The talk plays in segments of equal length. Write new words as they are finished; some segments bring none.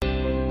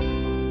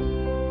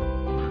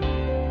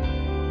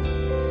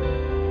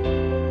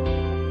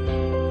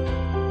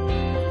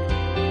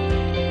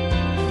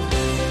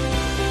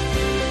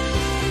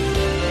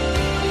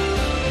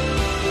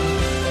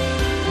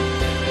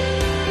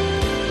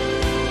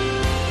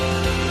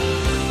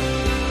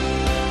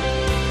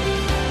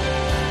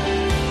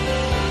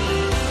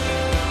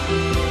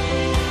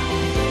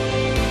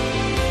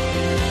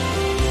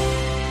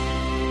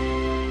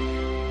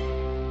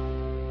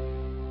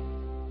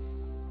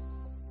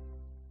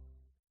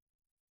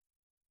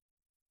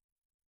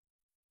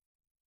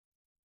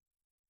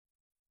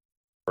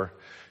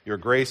your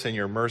grace and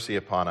your mercy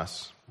upon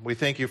us. We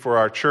thank you for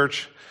our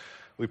church.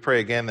 We pray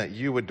again that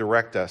you would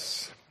direct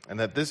us and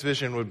that this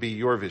vision would be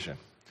your vision.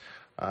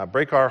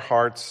 Break our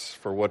hearts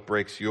for what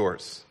breaks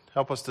yours.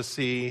 Help us to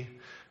see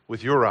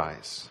with your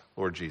eyes,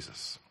 Lord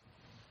Jesus.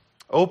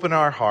 Open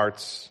our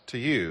hearts to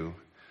you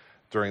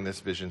during this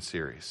vision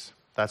series.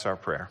 That's our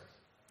prayer.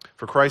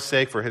 For Christ's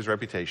sake, for his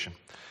reputation.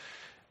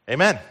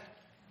 Amen.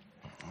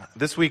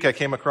 This week I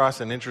came across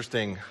an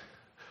interesting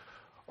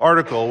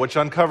article which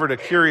uncovered a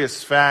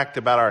curious fact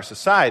about our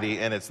society,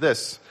 and it's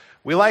this.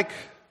 We like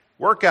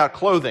workout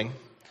clothing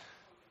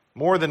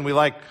more than we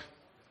like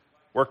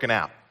working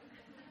out.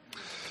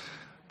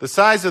 The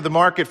size of the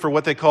market for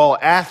what they call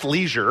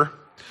athleisure,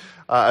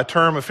 a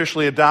term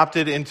officially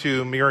adopted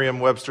into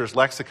Merriam-Webster's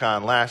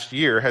lexicon last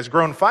year, has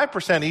grown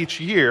 5% each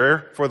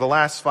year for the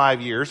last 5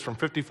 years, from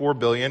 $54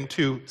 billion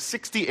to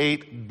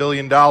 $68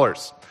 billion.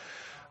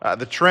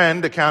 The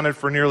trend accounted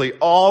for nearly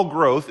all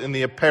growth in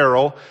the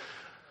apparel,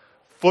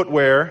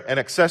 footwear, and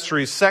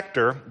accessories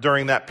sector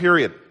during that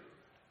period.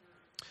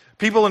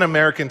 People in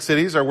American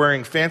cities are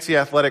wearing fancy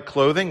athletic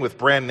clothing with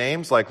brand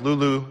names like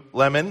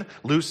Lululemon,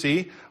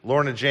 Lucy,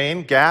 Lorna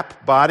Jane,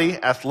 Gap, Body,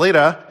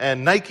 Athleta,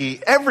 and Nike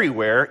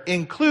everywhere,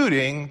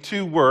 including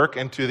to work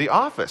and to the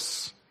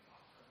office.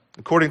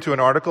 According to an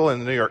article in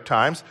the New York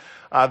Times,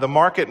 the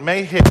market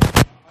may hit...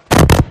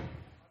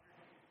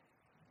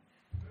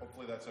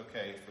 Hopefully that's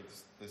okay for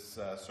this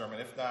sermon.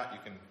 If not, you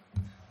can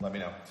let me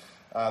know.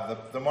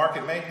 The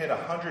market may hit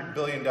 $100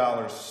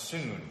 billion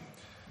soon.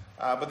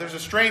 But there's a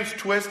strange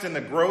twist in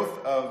the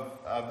growth of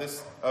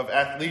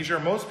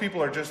athleisure. Most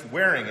people are just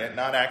wearing it,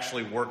 not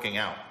actually working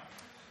out.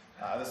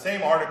 The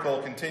same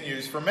article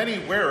continues, for many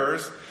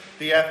wearers,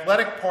 the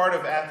athletic part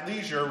of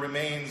athleisure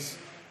remains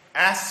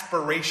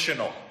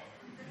aspirational.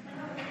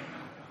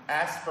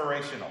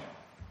 Aspirational.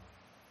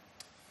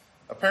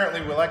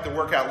 Apparently we like the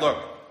workout look.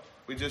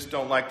 We just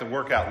don't like the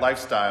workout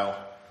lifestyle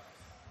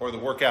or the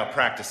workout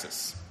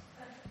practices.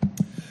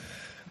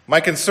 My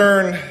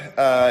concern,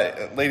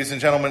 ladies and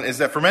gentlemen, is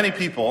that for many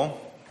people,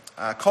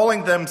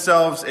 calling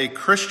themselves a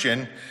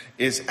Christian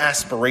is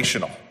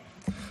aspirational.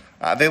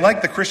 They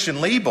like the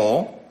Christian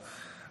label,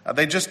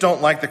 they just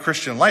don't like the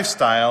Christian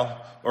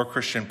lifestyle or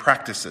Christian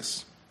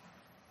practices.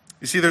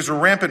 You see, there's a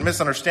rampant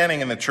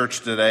misunderstanding in the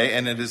church today,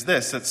 and it is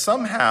this, that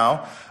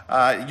somehow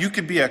you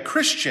can be a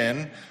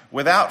Christian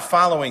without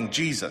following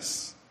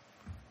Jesus.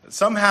 That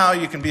somehow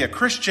you can be a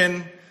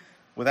Christian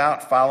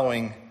without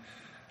following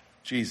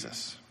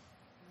Jesus.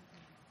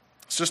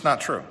 It's just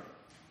not true.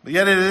 But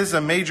yet it is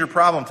a major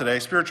problem today.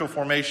 Spiritual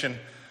formation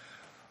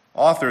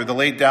author, the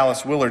late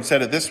Dallas Willard,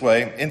 said it this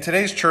way: in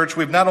today's church,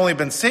 we've not only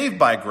been saved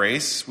by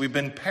grace, we've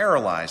been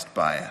paralyzed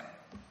by it.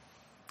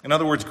 In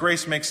other words,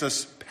 grace makes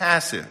us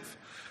passive.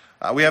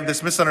 We have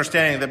this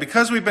misunderstanding that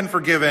because we've been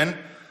forgiven,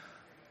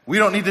 we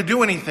don't need to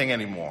do anything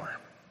anymore.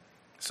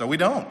 So we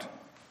don't.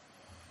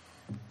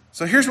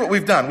 So here's what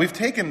we've done. We've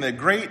taken the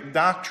great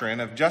doctrine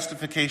of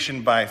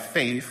justification by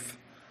faith,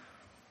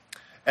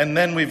 and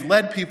then we've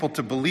led people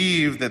to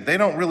believe that they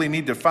don't really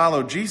need to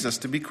follow Jesus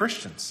to be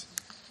Christians.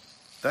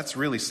 That's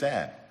really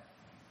sad.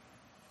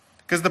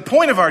 Because the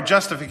point of our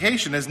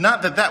justification is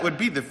not that that would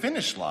be the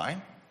finish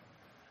line.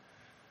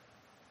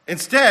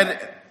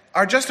 Instead,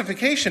 our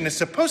justification is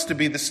supposed to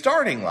be the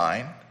starting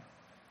line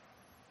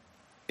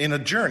in a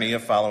journey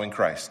of following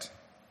Christ.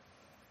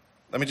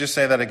 Let me just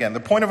say that again. The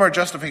point of our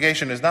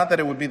justification is not that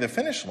it would be the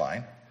finish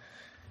line.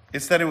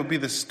 It's that it would be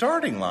the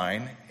starting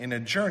line in a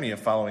journey of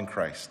following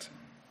Christ.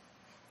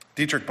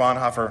 Dietrich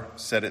Bonhoeffer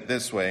said it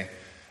this way: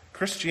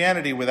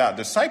 Christianity without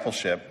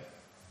discipleship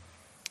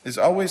is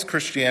always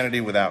Christianity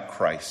without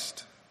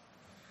Christ.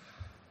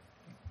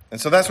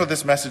 And so that's what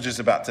this message is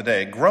about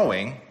today,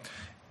 growing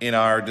in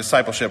our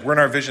discipleship. We're in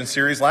our vision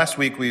series. Last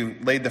week we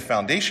laid the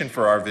foundation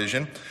for our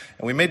vision,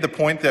 and we made the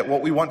point that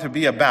what we want to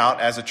be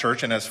about as a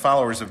church and as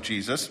followers of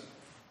Jesus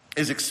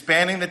is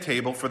expanding the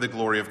table for the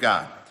glory of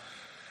God.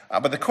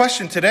 But the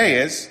question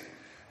today is,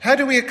 how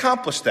do we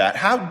accomplish that?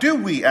 How do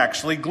we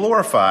actually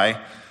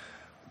glorify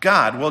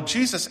God? Well,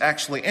 Jesus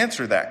actually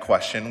answered that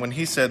question when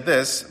he said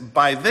this: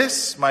 by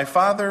this my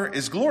Father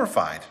is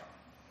glorified,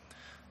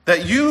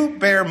 that you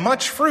bear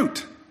much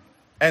fruit,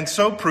 and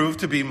so prove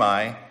to be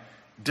my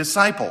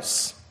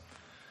disciples.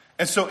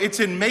 And so it's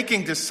in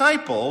making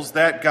disciples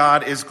that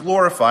God is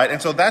glorified.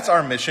 And so that's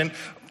our mission,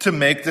 to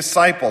make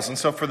disciples. And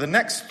so for the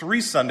next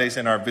 3 Sundays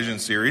in our vision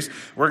series,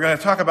 we're going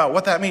to talk about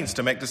what that means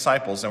to make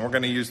disciples. And we're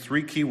going to use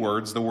 3 key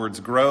words, the words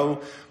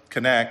grow,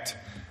 connect,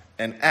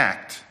 and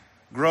act.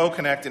 Grow,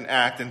 connect, and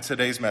act. And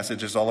today's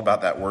message is all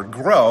about that word,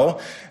 grow.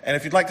 And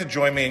if you'd like to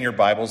join me in your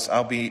Bibles,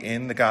 I'll be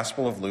in the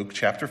Gospel of Luke,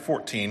 chapter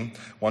 14,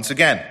 once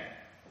again.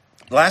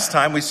 Last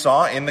time we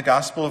saw in the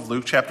Gospel of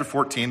Luke, chapter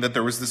 14, that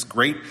there was this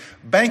great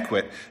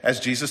banquet as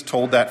Jesus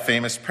told that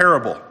famous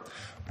parable.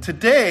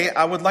 Today,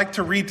 I would like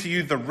to read to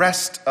you the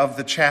rest of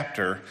the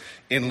chapter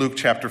in Luke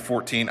chapter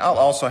 14. I'll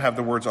also have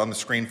the words on the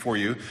screen for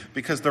you,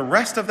 because the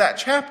rest of that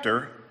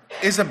chapter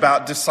is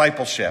about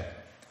discipleship.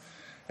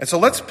 And so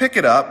let's pick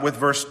it up with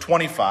verse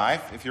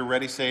 25. If you're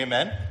ready, say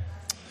amen.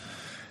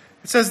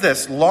 It says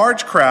this,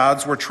 large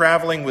crowds were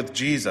traveling with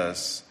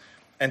Jesus,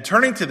 and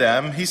turning to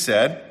them, he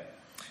said,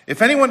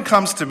 if anyone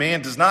comes to me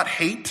and does not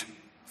hate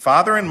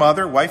father and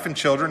mother, wife and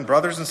children,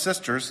 brothers and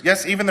sisters,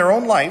 yes, even their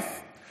own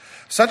life,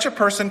 such a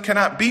person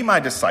cannot be my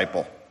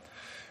disciple.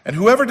 And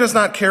whoever does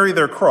not carry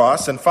their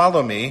cross and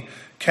follow me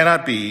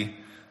cannot be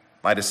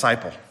my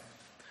disciple.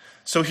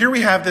 So here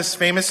we have this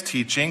famous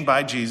teaching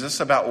by Jesus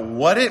about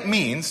what it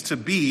means to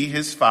be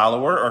his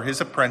follower or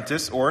his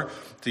apprentice, or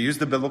to use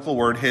the biblical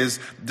word, his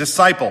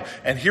disciple.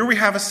 And here we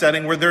have a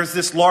setting where there's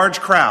this large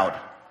crowd.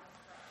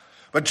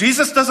 But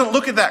Jesus doesn't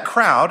look at that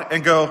crowd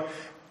and go,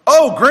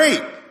 oh,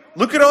 great,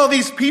 look at all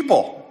these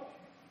people.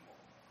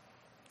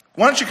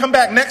 Why don't you come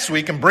back next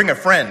week and bring a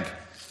friend?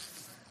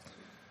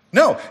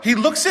 No, he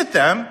looks at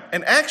them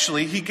and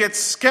actually he gets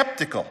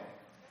skeptical.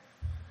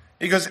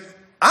 He goes,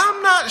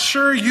 I'm not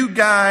sure you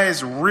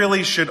guys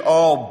really should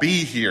all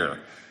be here.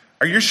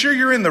 Are you sure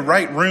you're in the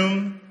right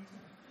room?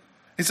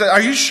 He said,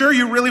 are you sure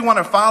you really want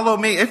to follow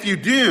me? If you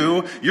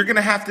do, you're going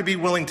to have to be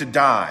willing to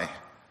die.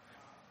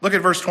 Look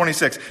at verse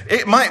 26.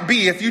 It might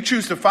be, if you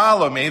choose to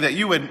follow me, that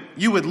you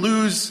would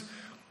lose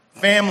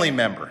family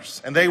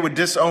members and they would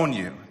disown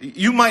you.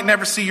 You might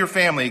never see your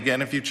family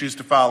again if you choose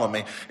to follow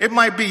me. It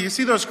might be, you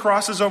see those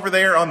crosses over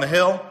there on the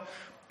hill?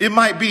 It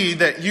might be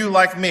that you,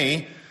 like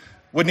me,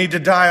 would need to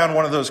die on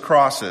one of those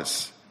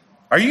crosses.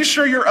 Are you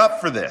sure you're up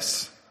for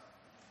this?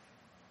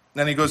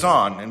 Then he goes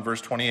on in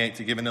verse 28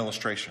 to give an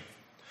illustration.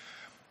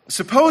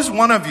 Suppose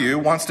one of you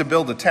wants to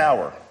build a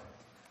tower.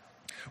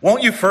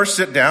 Won't you first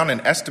sit down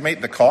and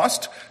estimate the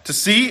cost to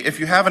see if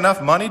you have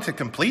enough money to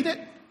complete it?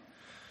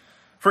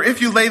 For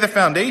if you lay the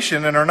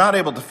foundation and are not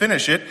able to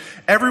finish it,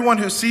 everyone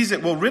who sees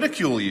it will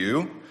ridicule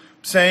you,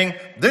 saying,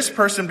 this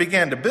person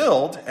began to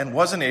build and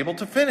wasn't able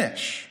to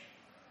finish.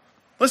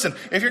 Listen,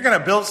 if you're going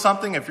to build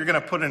something, if you're going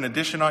to put an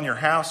addition on your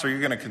house, or you're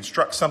going to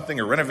construct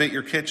something or renovate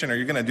your kitchen, or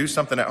you're going to do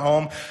something at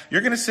home,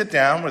 you're going to sit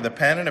down with a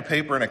pen and a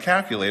paper and a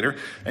calculator,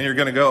 and you're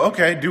going to go,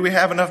 okay, do we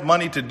have enough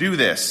money to do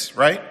this,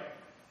 right?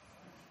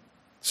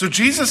 So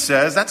Jesus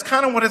says that's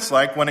kind of what it's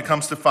like when it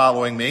comes to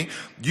following me.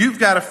 You've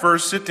got to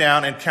first sit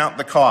down and count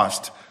the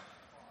cost.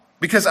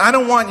 Because I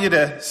don't want you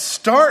to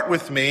start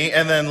with me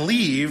and then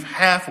leave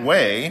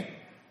halfway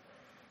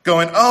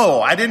going,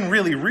 oh, I didn't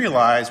really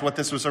realize what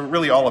this was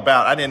really all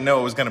about. I didn't know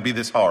it was going to be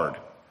this hard.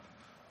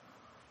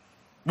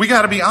 We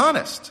got to be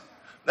honest.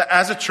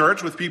 As a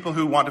church, with people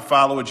who want to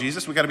follow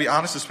Jesus, we got to be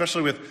honest,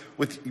 especially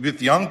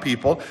with young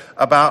people,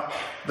 about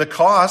the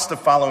cost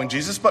of following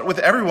Jesus. But with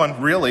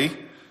everyone, really,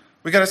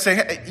 we got to say,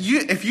 hey,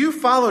 if you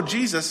follow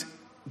Jesus,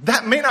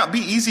 that may not be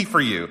easy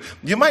for you.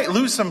 You might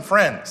lose some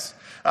friends.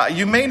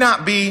 You may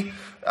not be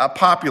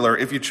popular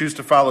if you choose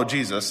to follow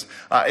Jesus.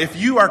 If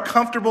you are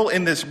comfortable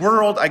in this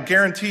world, I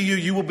guarantee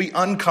you will be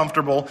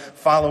uncomfortable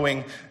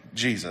following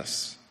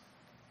Jesus.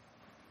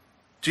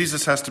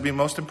 Jesus has to be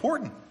most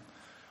important.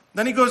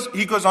 Then he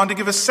goes on to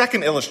give a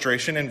second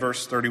illustration in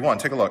verse 31.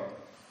 Take a look.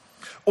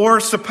 Or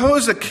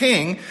suppose a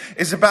king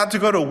is about to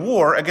go to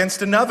war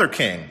against another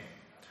king.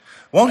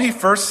 Won't he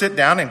first sit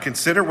down and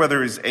consider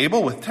whether he's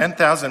able with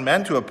 10,000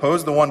 men to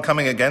oppose the one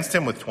coming against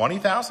him with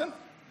 20,000?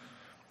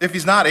 If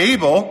he's not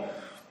able,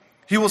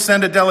 he will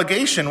send a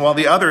delegation while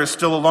the other is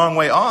still a long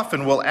way off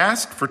and will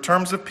ask for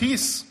terms of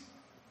peace.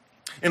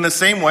 In the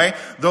same way,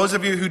 those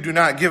of you who do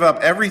not give up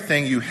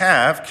everything you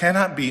have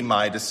cannot be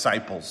my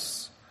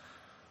disciples.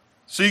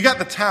 So you got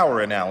the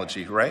tower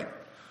analogy, right?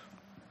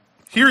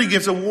 Here he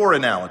gives a war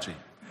analogy.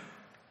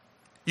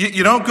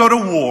 You don't go to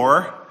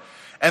war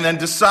and then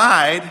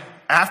decide,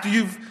 after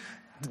you've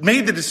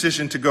made the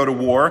decision to go to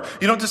war,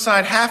 you don't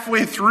decide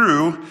halfway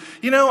through,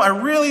 I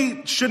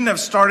really shouldn't have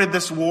started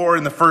this war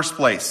in the first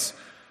place.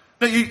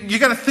 No, you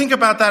got to think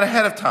about that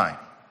ahead of time.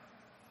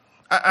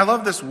 I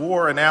love this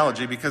war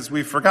analogy because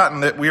we've forgotten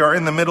that we are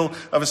in the middle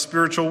of a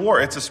spiritual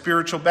war. It's a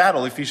spiritual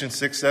battle. Ephesians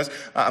 6 says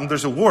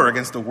there's a war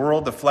against the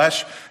world, the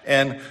flesh,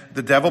 and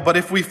the devil. But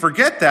if we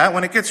forget that,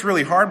 when it gets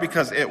really hard,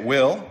 because it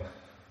will,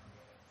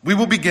 we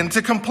will begin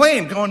to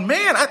complain, going,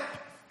 man,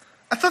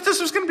 I thought this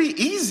was going to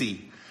be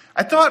easy.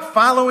 I thought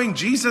following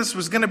Jesus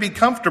was going to be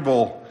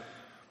comfortable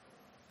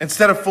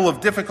instead of full of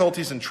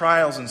difficulties and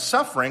trials and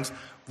sufferings.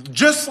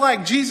 Just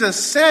like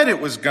Jesus said it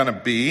was going to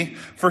be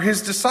for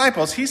his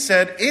disciples. He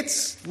said,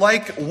 it's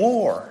like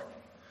war.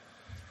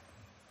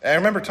 I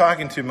remember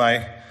talking to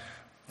my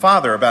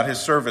father about his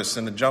service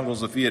in the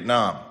jungles of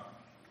Vietnam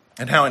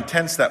and how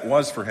intense that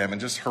was for him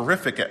and just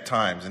horrific at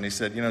times. And he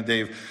said,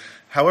 Dave,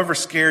 however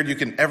scared you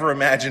can ever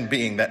imagine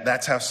being,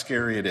 that's how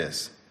scary it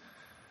is.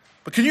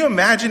 But can you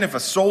imagine if a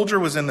soldier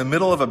was in the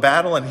middle of a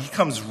battle and he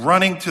comes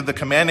running to the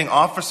commanding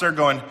officer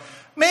going,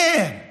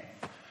 man,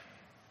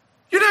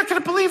 you're not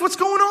going to believe what's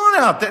going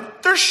on out there.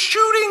 They're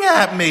shooting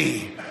at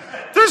me.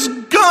 There's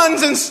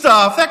guns and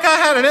stuff. That guy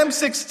had an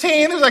M16.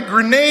 There's like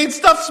grenade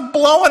stuff's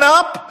blowing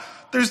up.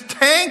 There's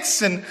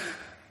tanks. And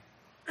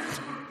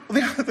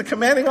the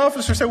commanding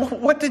officer said, well,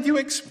 what did you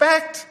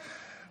expect?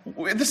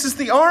 This is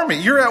the army.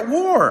 You're at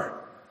war.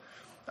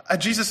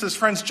 Jesus says,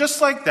 friends,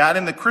 just like that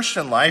in the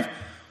Christian life,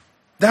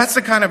 That's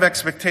the kind of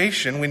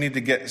expectation we need to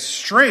get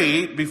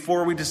straight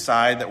before we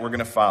decide that we're going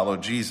to follow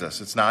Jesus.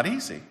 It's not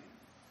easy.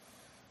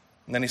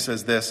 And then he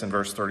says this in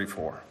verse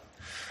 34.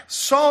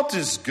 Salt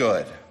is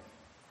good.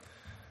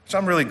 So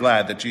I'm really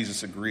glad that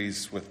Jesus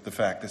agrees with the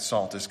fact that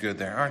salt is good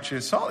there, aren't you?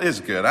 Salt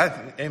is good.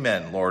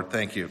 Amen, Lord.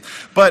 Thank you.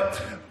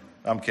 But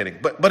I'm kidding.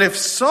 But if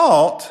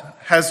salt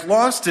has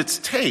lost its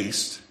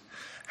taste,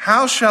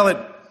 how shall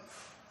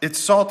its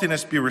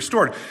saltiness be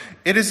restored?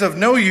 It is of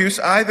no use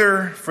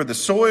either for the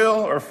soil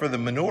or for the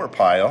manure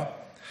pile.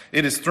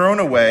 It is thrown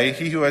away.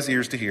 He who has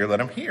ears to hear, let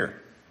him hear.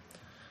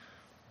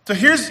 So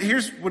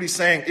here's what he's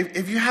saying.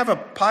 If you have a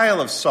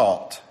pile of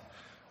salt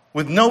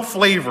with no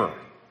flavor,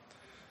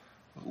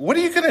 what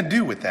are you going to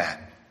do with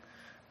that?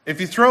 If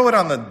you throw it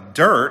on the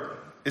dirt,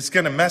 it's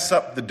going to mess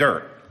up the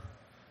dirt.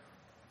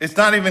 It's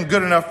not even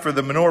good enough for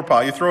the manure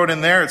pile. You throw it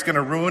in there, it's going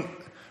to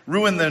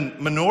ruin the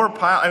manure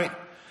pile. I mean,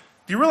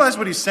 do you realize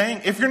what he's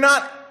saying? If you're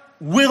not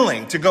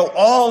willing to go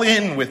all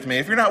in with me,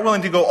 if you're not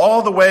willing to go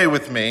all the way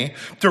with me,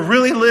 to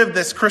really live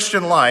this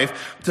Christian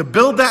life, to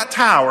build that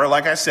tower,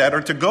 like I said,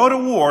 or to go to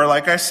war,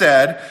 like I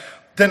said,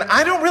 then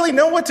I don't really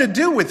know what to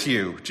do with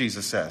you,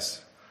 Jesus says.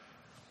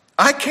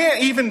 I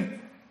can't even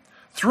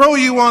throw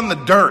you on the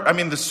dirt. I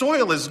mean, the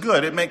soil is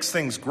good. It makes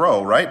things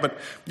grow, right? But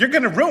you're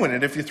going to ruin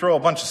it if you throw a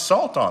bunch of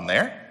salt on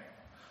there.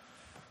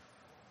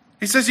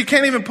 He says you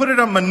can't even put it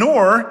on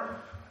manure.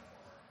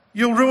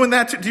 You'll ruin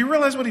that too. Do you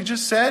realize what he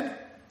just said?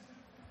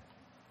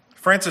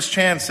 Francis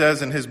Chan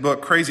says in his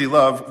book, Crazy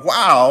Love,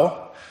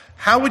 wow,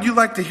 how would you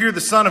like to hear the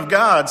Son of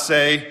God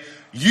say,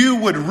 you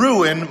would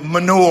ruin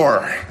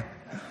manure?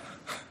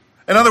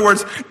 In other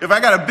words, if I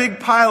got a big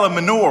pile of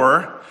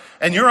manure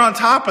and you're on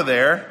top of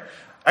there,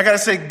 I got to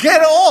say,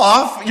 get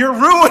off, you're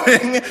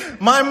ruining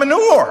my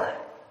manure.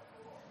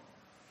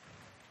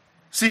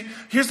 See,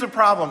 here's the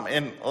problem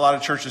in a lot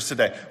of churches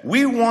today.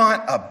 We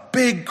want a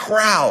big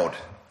crowd.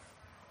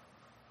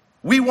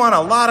 We want a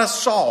lot of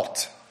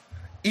salt,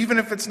 even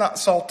if it's not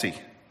salty.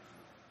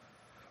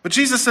 But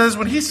Jesus says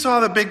when he saw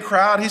the big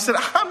crowd, he said,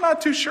 I'm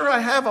not too sure I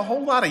have a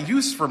whole lot of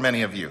use for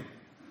many of you.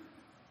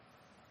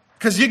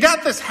 Because you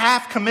got this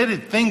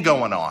half-committed thing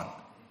going on.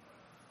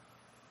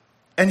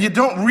 And you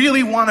don't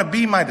really want to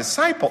be my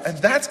disciple. And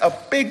that's a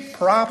big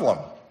problem.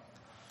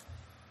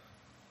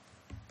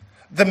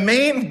 The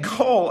main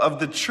goal of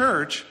the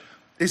church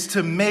is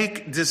to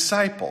make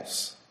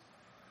disciples.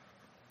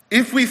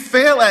 If we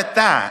fail at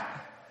that,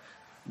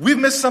 we've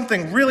missed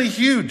something really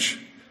huge.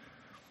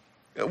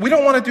 We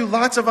don't want to do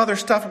lots of other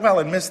stuff well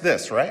and miss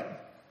this, right?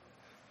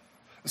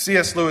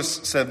 C.S.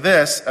 Lewis said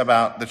this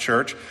about the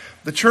church.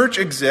 The church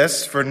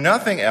exists for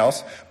nothing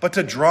else but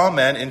to draw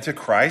men into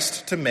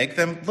Christ, to make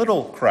them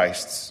little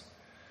Christs.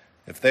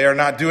 If they are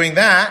not doing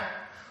that,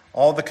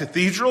 all the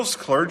cathedrals,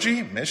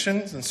 clergy,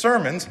 missions, and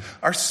sermons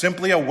are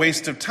simply a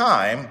waste of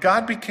time.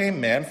 God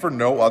became man for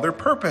no other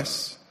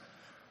purpose.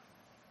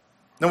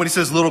 Now, when he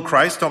says little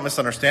Christ, don't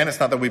misunderstand. It's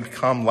not that we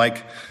become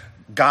like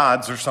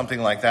gods or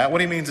something like that.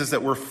 What he means is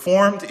that we're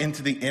formed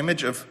into the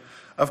image of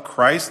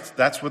Christ.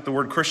 That's what the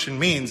word Christian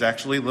means,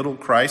 actually, little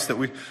Christ.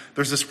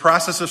 There's this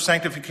process of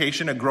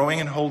sanctification, a growing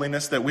in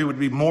holiness, that we would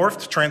be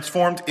morphed,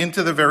 transformed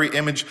into the very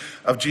image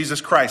of Jesus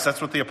Christ.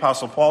 That's what the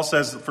Apostle Paul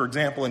says, for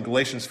example, in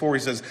Galatians 4. He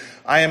says,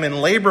 I am in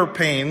labor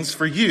pains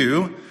for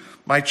you,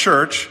 my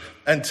church,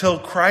 until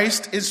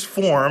Christ is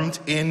formed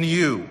in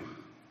you.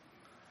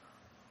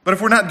 But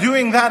if we're not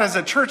doing that as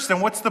a church, then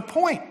what's the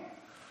point?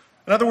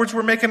 In other words,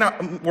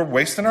 we're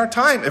wasting our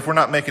time if we're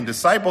not making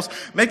disciples.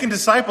 Making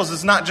disciples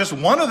is not just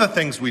one of the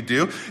things we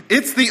do.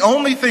 It's the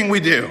only thing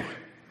we do.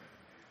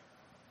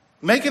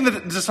 Making the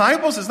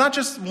disciples is not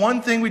just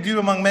one thing we do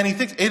among many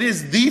things. It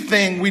is the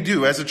thing we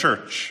do as a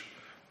church.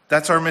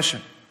 That's our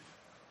mission.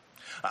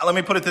 Let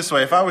me put it this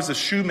way. If I was a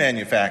shoe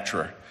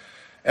manufacturer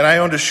and I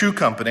owned a shoe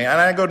company and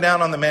I go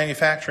down on the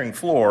manufacturing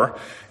floor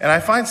and I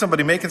find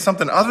somebody making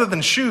something other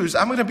than shoes,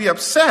 I'm going to be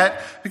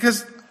upset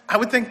because I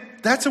would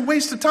think that's a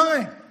waste of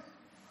time.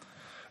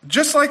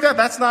 Just like that,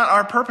 that's not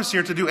our purpose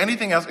here to do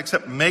anything else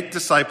except make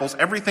disciples.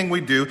 Everything we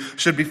do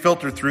should be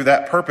filtered through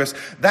that purpose.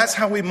 That's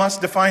how we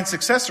must define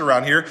success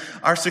around here.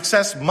 Our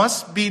success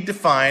must be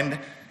defined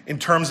in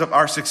terms of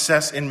our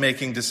success in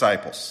making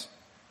disciples.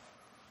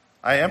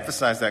 I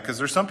emphasize that because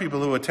there's some people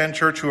who attend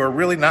church who are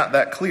really not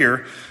that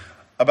clear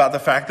about the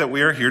fact that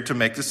we are here to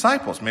make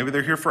disciples. Maybe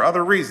they're here for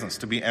other reasons,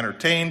 to be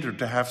entertained or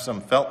to have some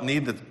felt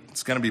need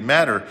that's going to be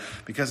met, or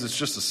because it's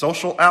just a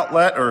social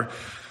outlet, or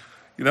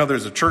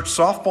there's a church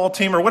softball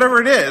team or whatever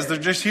it is. They're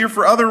just here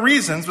for other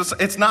reasons, but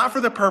it's not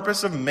for the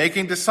purpose of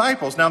making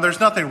disciples. Now,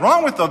 there's nothing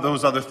wrong with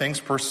those other things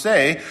per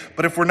se,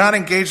 but if we're not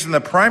engaged in the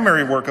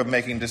primary work of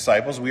making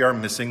disciples, we are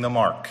missing the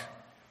mark.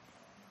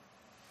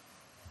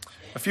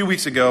 A few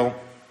weeks ago,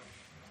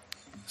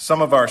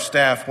 some of our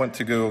staff went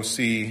to go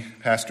see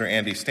Pastor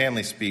Andy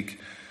Stanley speak,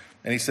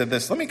 and he said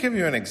this. Let me give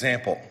you an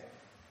example.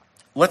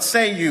 Let's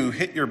say you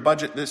hit your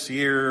budget this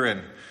year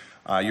and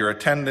your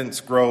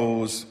attendance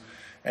grows,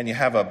 and you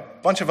have a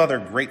bunch of other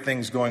great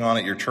things going on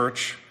at your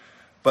church,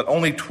 but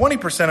only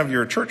 20% of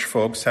your church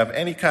folks have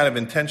any kind of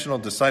intentional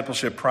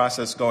discipleship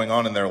process going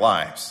on in their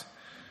lives.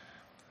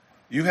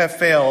 you have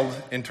failed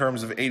in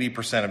terms of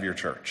 80% of your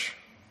church.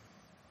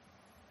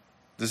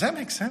 Does that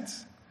make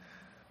sense?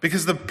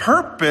 Because the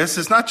purpose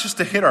is not just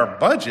to hit our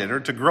budget or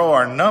to grow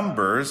our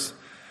numbers.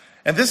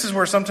 And this is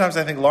where sometimes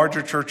I think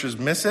larger churches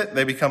miss it.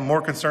 They become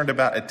more concerned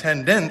about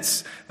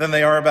attendance than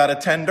they are about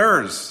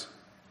attenders.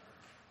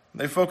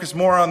 They focus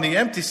more on the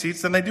empty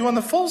seats than they do on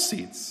the full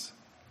seats.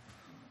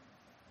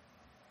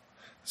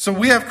 So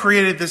we have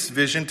created this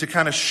vision to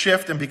kind of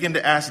shift and begin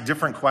to ask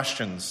different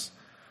questions.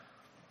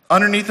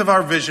 Underneath of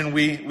our vision,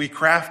 we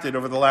crafted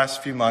over the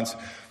last few months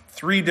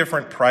 3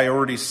 different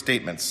priority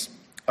statements.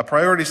 A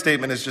priority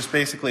statement is just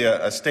basically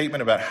a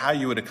statement about how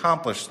you would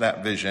accomplish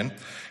that vision.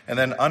 And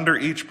then under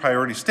each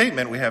priority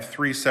statement, we have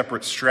 3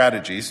 separate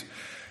strategies.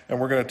 And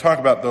we're going to talk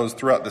about those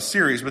throughout the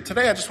series. But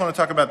today I just want to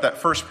talk about that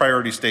first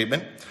priority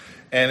statement.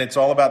 And it's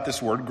all about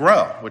this word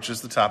grow, which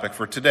is the topic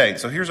for today.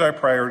 So here's our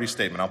priority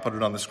statement. I'll put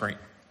it on the screen.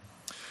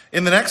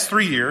 In the next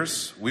 3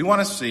 years, we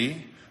want to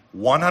see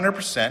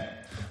 100%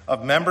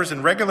 of members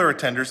and regular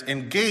attenders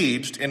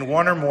engaged in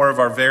one or more of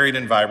our varied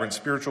and vibrant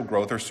spiritual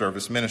growth or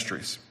service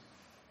ministries.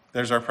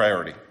 There's our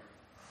priority.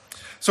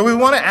 So we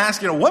want to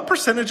ask, what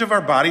percentage of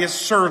our body is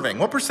serving?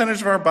 What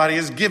percentage of our body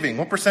is giving?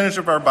 What percentage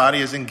of our body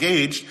is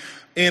engaged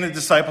in a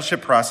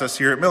discipleship process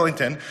here at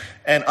Millington?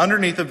 And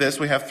underneath of this,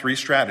 we have 3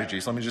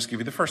 strategies. Let me just give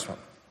you the first one.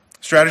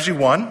 Strategy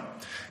 1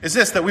 is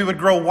this, that we would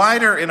grow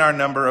wider in our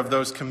number of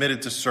those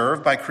committed to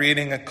serve by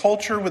creating a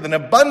culture with an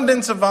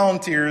abundance of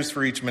volunteers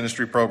for each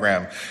ministry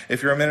program.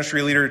 If you're a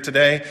ministry leader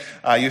today,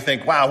 you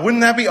think, wow,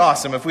 wouldn't that be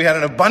awesome if we had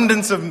an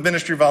abundance of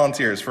ministry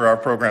volunteers for our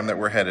program that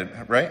we're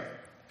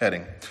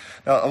heading.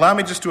 Now, allow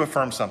me just to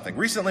affirm something.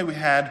 Recently, we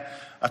had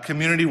a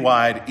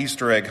community-wide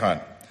Easter egg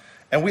hunt.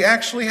 And we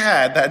actually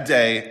had that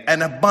day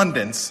an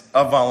abundance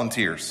of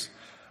volunteers.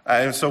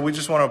 And so we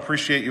just want to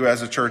appreciate you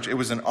as a church. It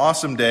was an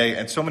awesome day,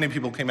 and so many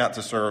people came out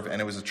to serve,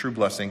 and it was a true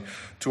blessing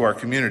to our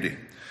community.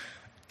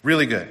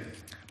 Really good.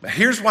 Now,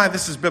 here's why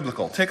this is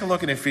biblical. Take a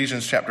look at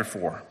Ephesians chapter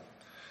 4.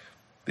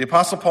 The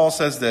Apostle Paul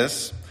says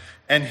this,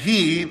 and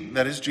he,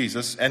 that is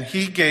Jesus, and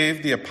he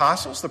gave the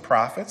apostles, the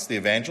prophets, the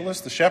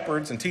evangelists, the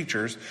shepherds, and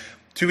teachers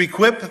to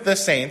equip the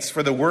saints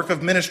for the work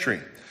of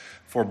ministry,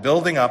 for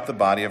building up the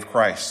body of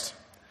Christ.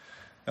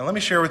 Now, let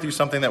me share with you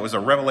something that was a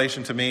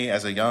revelation to me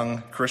as a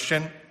young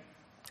Christian,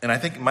 and I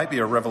think it might be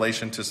a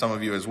revelation to some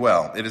of you as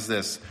well. It is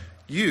this: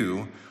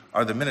 you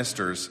are the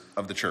ministers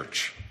of the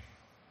church.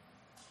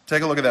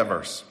 Take a look at that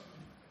verse.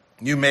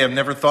 You may have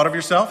never thought of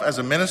yourself as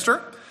a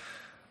minister,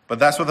 but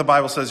that's what the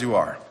Bible says you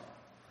are.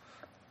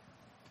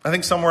 I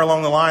think somewhere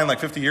along the line, like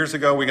 50 years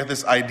ago, we got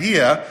this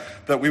idea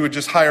that we would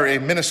just hire a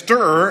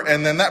minister,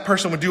 and then that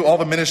person would do all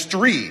the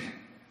ministry.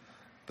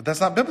 But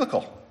that's not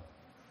biblical.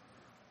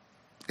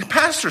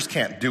 Pastors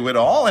can't do it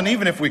all, and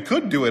even if we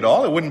could do it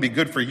all, it wouldn't be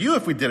good for you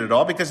if we did it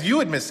all, because you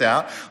would miss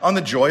out on the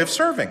joy of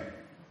serving.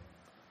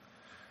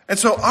 And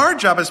so our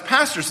job as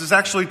pastors is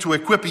actually to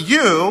equip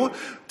you,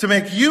 to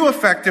make you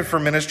effective for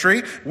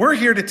ministry. We're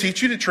here to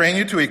teach you, to train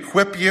you, to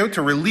equip you,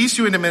 to release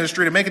you into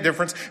ministry, to make a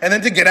difference, and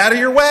then to get out of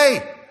your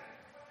way.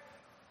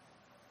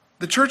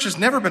 The church has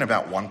never been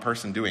about one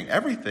person doing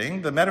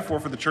everything. The metaphor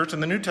for the church in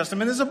the New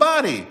Testament is a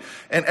body,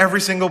 and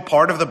every single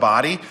part of the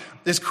body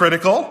is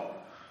critical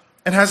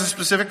and has a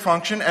specific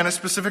function and a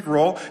specific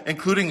role,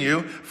 including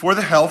you, for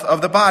the health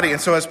of the body. And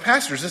so as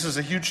pastors, this is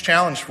a huge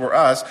challenge for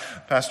us,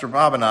 Pastor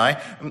Bob and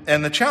I.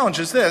 And the challenge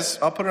is this.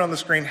 I'll put it on the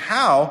screen.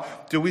 How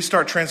do we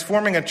start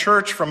transforming a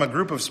church from a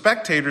group of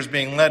spectators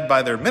being led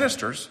by their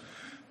ministers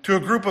to a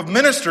group of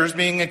ministers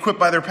being equipped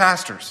by their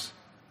pastors?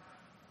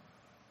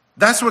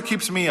 That's what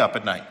keeps me up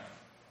at night.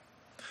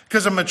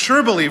 Because a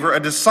mature believer,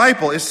 a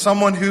disciple, is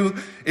someone who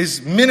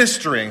is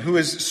ministering, who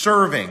is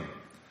serving.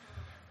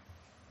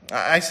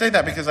 I say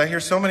that because I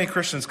hear so many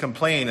Christians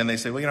complain and they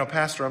say, well,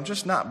 Pastor, I'm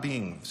just not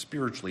being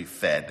spiritually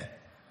fed.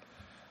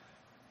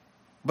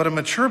 But a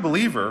mature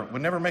believer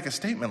would never make a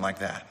statement like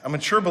that. A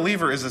mature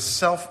believer is a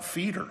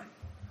self-feeder.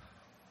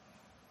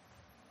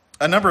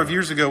 A number of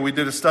years ago, we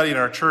did a study in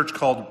our church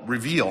called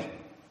Reveal.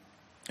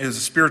 It was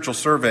a spiritual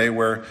survey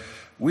where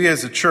we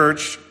as a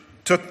church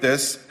took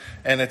this,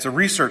 and it's a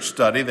research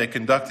study they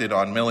conducted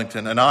on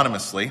Millington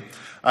anonymously,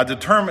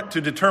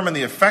 to determine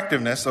the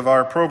effectiveness of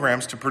our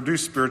programs to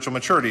produce spiritual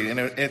maturity.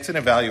 And it's an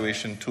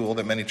evaluation tool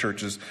that many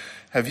churches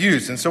have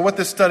used. And so what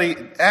this study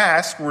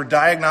asked were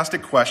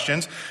diagnostic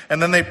questions,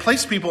 and then they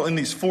placed people in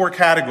these 4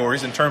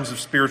 categories in terms of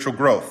spiritual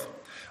growth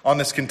on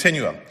this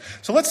continuum.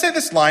 So let's say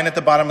this line at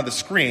the bottom of the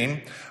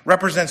screen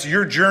represents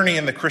your journey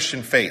in the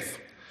Christian faith.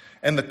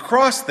 And the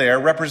cross there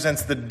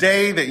represents the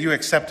day that you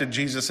accepted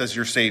Jesus as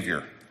your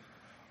Savior.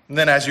 And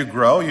then as you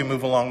grow, you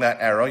move along that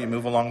arrow, you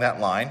move along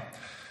that line,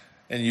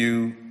 and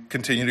you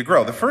continue to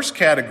grow. The first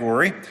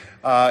category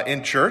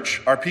in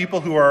church are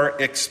people who are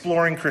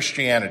exploring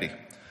Christianity.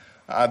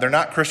 They're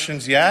not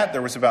Christians yet.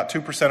 There was about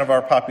 2% of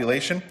our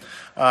population,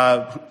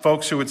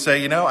 folks who would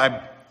say,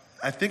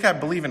 I think I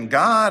believe in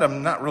God.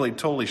 I'm not really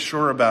totally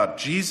sure about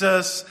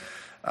Jesus.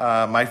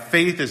 My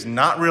faith is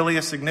not really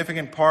a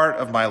significant part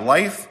of my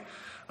life.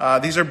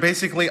 These are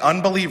basically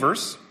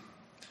unbelievers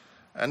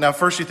Now,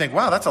 first you think,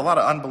 wow, that's a lot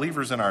of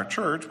unbelievers in our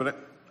church, but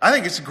I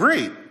think it's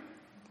great.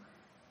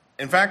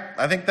 In fact,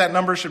 I think that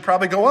number should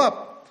probably go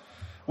up.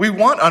 We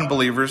want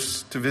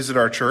unbelievers to visit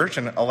our church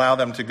and allow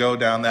them to go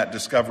down that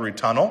discovery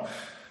tunnel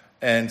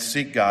and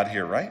seek God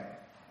here, right?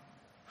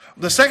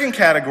 The second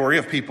category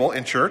of people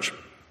in church,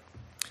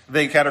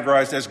 they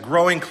categorized as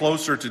growing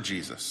closer to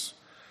Jesus.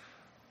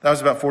 That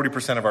was about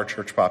 40% of our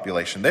church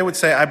population. They would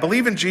say, I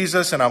believe in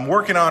Jesus and I'm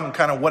working on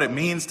kind of what it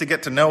means to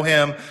get to know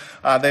him.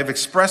 They've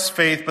expressed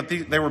faith, but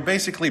they were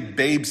basically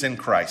babes in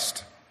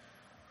Christ,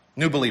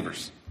 new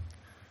believers.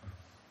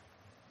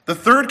 The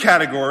third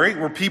category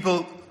were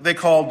people they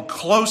called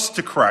close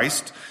to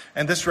Christ,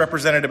 and this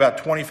represented about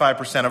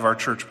 25% of our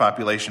church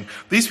population.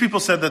 These people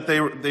said that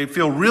they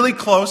feel really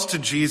close to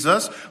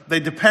Jesus.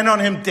 They depend on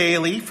him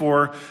daily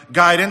for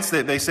guidance.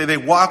 They say they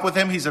walk with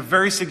him. He's a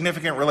very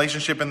significant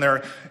relationship in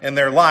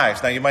their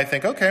lives. Now you might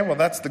think, okay, well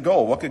that's the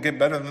goal. What could get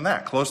better than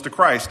that? Close to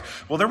Christ.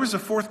 Well, there was a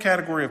fourth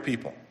category of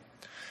people.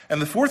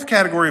 And the fourth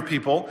category of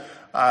people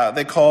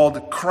they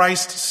called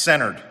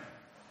Christ-centered.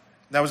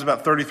 That was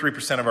about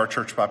 33% of our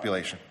church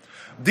population.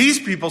 These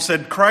people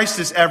said Christ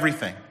is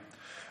everything.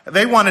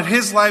 They wanted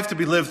his life to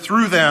be lived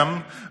through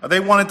them. They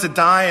wanted to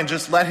die and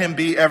just let him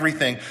be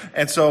everything.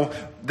 And so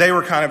they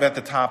were kind of at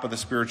the top of the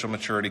spiritual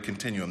maturity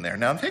continuum there.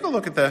 Now take a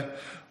look at the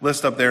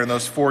list up there in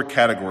those four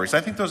categories.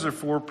 I think those are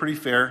four pretty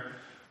fair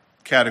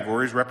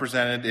categories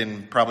represented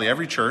in probably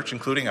every church,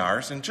 including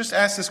ours. And just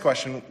ask this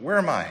question, where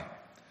am I?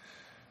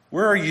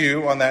 Where are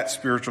you on that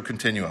spiritual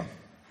continuum?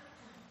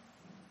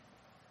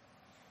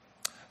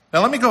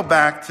 Now let me go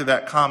back to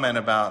that comment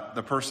about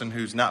the person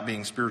who's not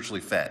being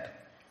spiritually fed.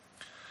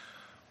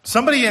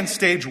 Somebody in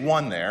stage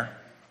 1 there,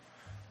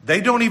 they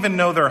don't even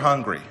know they're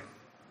hungry.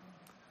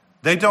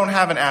 They don't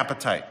have an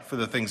appetite for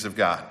the things of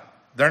God.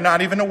 They're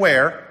not even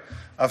aware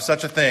of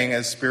such a thing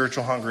as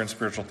spiritual hunger and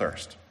spiritual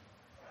thirst.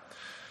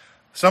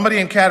 Somebody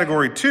in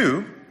category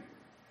 2,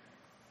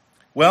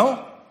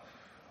 well,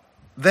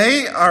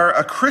 they are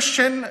a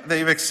Christian,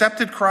 they've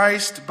accepted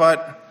Christ,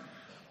 but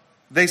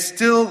they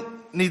still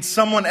need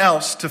someone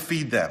else to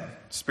feed them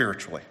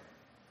spiritually.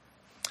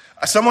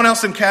 Someone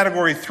else in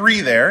category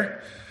 3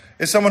 there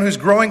is someone who's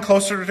growing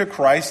closer to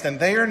Christ, and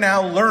they are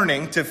now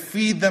learning to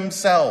feed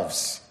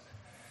themselves.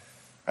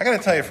 I got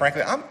to tell you,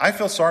 frankly, I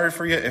feel sorry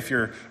for you if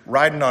you're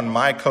riding on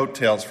my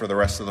coattails for the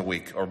rest of the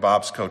week, or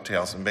Bob's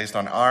coattails, and based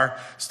on our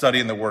study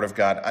in the Word of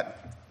God.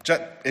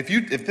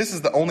 If this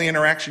is the only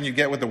interaction you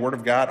get with the Word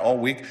of God all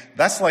week,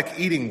 that's like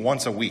eating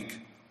once a week.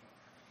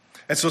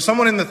 And so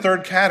someone in the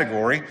third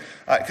category,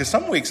 because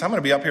some weeks I'm going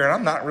to be up here and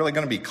I'm not really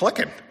going to be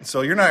clicking.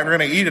 So you're not going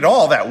to eat at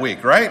all that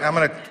week, right? I'm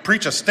going to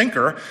preach a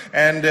stinker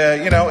and,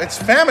 it's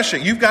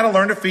famishing. You've got to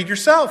learn to feed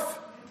yourself.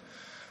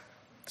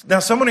 Now,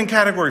 someone in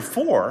category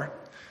 4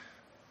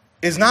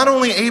 is not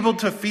only able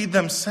to feed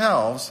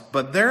themselves,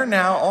 but they're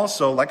now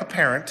also, like a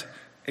parent,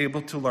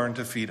 able to learn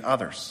to feed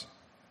others.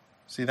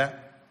 See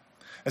that?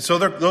 And so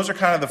those are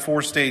kind of the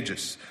 4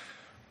 stages.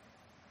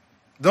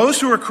 Those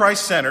who are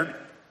Christ-centered,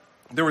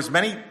 there was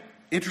many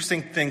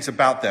interesting things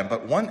about them,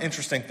 but one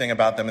interesting thing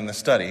about them in the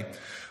study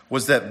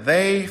was that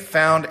they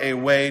found a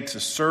way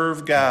to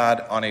serve God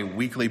on a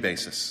weekly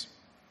basis.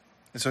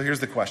 And so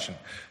here's the question.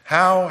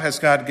 How has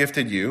God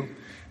gifted you,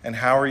 and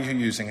how are you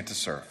using it to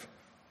serve?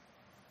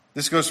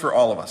 This goes for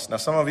all of us. Now,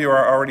 some of you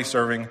are already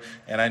serving,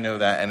 and I know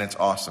that, and it's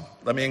awesome.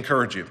 Let me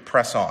encourage you.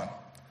 Press on.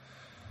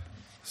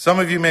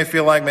 Some of you may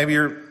feel like maybe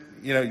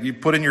you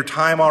put in your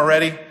time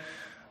already,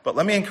 but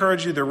let me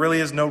encourage you, there really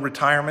is no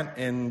retirement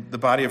in the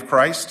body of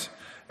Christ.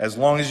 As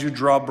long as you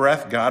draw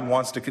breath, God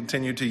wants to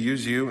continue to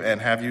use you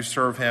and have you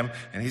serve him,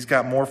 and he's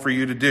got more for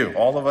you to do.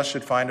 All of us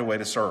should find a way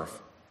to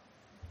serve.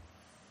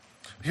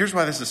 Here's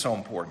why this is so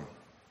important.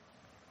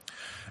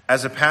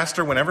 As a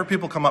pastor, whenever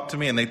people come up to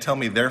me and they tell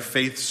me their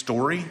faith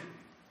story,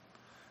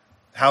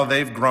 how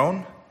they've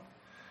grown,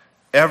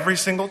 every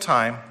single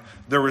time,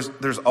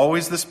 there's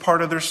always this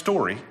part of their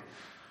story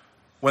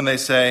when they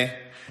say,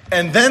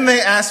 and then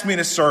they asked me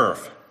to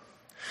serve.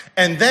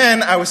 And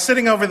then I was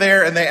sitting over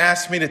there and they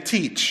asked me to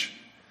teach.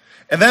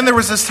 And then there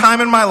was this time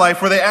in my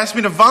life where they asked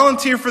me to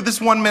volunteer for this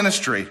one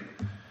ministry.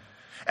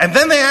 And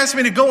then they asked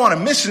me to go on a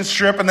mission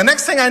trip. And the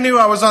next thing I knew,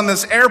 I was on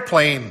this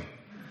airplane.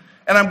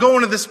 And I'm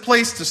going to this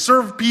place to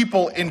serve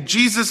people in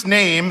Jesus'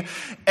 name.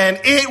 And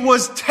it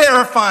was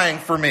terrifying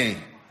for me.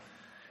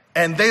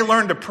 And they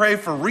learned to pray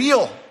for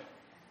real.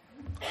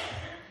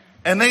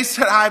 And they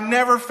said, I've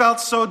never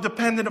felt so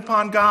dependent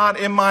upon God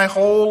in my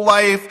whole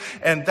life.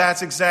 And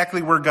that's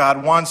exactly where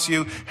God wants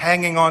you,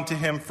 hanging on to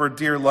him for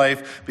dear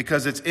life,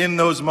 because it's in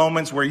those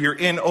moments where you're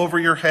in over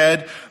your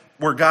head,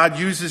 where God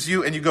uses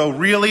you and you go,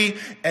 really?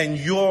 And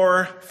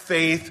your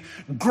faith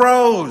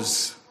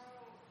grows.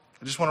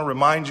 I just want to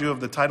remind you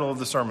of the title of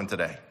the sermon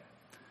today.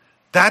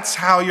 That's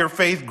how your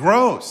faith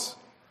grows.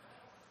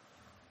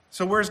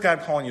 So where's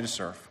God calling you to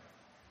serve?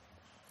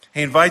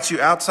 He invites you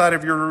outside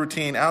of your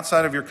routine,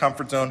 outside of your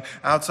comfort zone,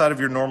 outside of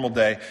your normal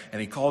day, and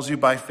he calls you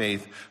by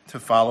faith to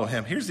follow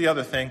him. Here's the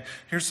other thing.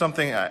 Here's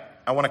something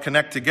I want to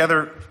connect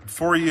together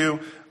for you.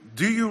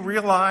 Do you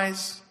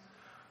realize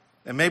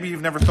And maybe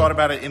you've never thought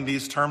about it in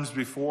these terms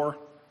before,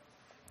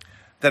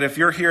 that if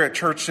you're here at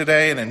church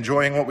today and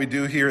enjoying what we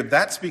do here,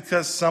 that's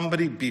because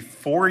somebody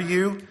before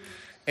you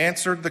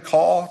answered the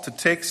call to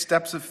take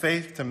steps of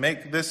faith to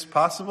make this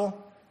possible.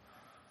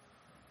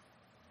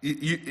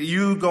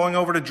 You going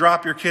over to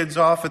drop your kids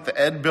off at the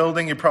Ed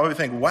building, you probably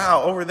think,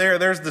 wow, over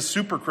there's the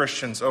super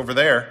Christians over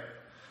there.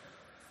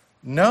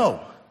 No.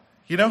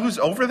 You know who's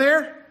over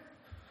there?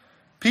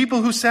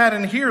 People who sat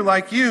in here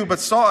like you, but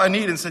saw a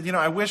need and said,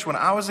 I wish when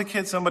I was a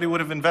kid somebody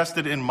would have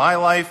invested in my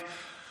life,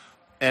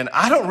 and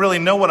I don't really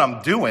know what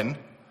I'm doing.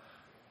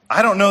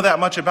 I don't know that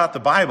much about the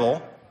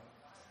Bible.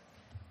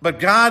 But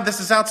God,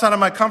 this is outside of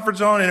my comfort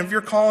zone, and if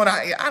you're calling,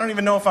 I don't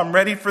even know if I'm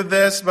ready for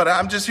this, but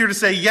I'm just here to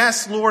say,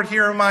 yes, Lord,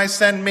 here am I,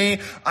 send me.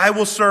 I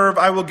will serve,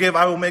 I will give,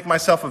 I will make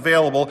myself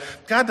available.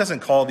 God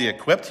doesn't call the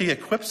equipped, he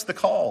equips the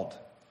called.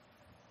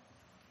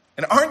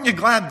 And aren't you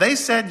glad they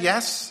said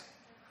yes?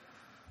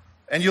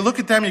 And you look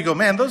at them and you go,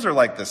 man, those are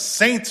like the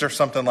saints or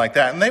something like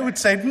that. And they would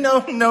say,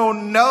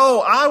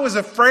 no, I was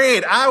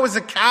afraid. I was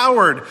a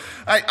coward.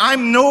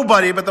 I'm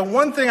nobody. But the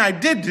one thing I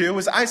did do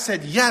was I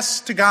said yes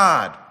to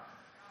God.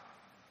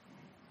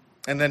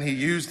 And then he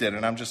used it,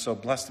 and I'm just so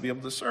blessed to be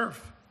able to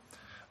serve.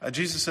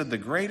 Jesus said, the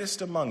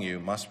greatest among you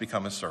must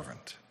become a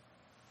servant.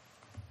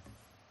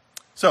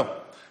 So,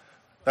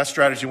 that's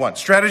strategy 1.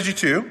 Strategy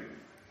 2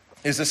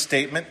 is a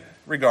statement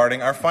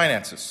regarding our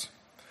finances.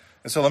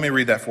 And so let me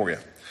read that for you.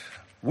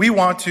 We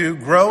want to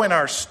grow in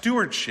our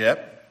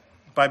stewardship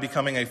by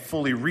becoming a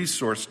fully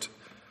resourced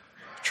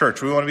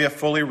church. We want to be a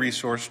fully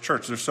resourced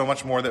church. There's so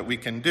much more that we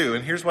can do.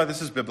 And here's why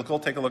this is biblical.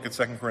 Take a look at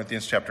 2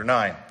 Corinthians chapter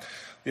 9.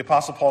 The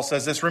Apostle Paul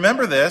says this,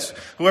 remember this,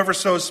 whoever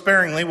sows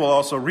sparingly will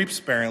also reap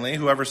sparingly.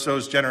 Whoever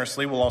sows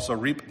generously will also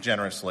reap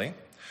generously.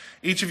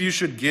 Each of you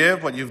should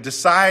give what you've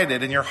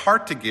decided in your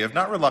heart to give,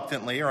 not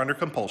reluctantly or under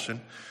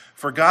compulsion,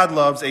 for God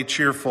loves a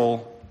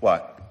cheerful,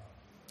 what?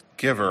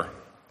 Giver.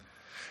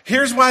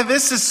 Here's why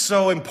this is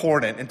so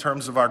important in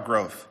terms of our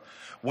growth.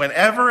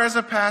 Whenever, as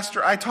a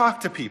pastor, I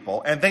talk to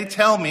people and they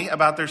tell me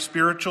about their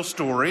spiritual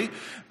story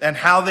and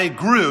how they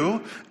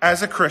grew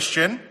as a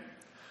Christian,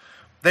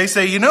 they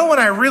say, when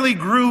I really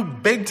grew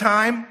big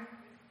time?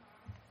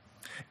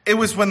 It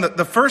was when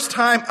the first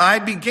time I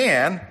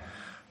began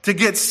to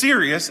get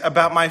serious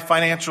about my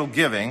financial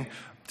giving,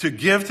 to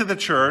give to the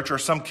church or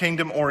some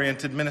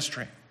kingdom-oriented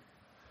ministry.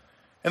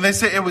 And they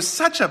say, it was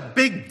such a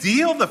big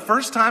deal the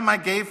first time I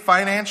gave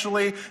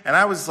financially, and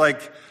I was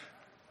like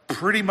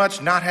pretty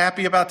much not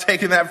happy about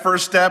taking that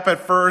first step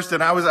at first,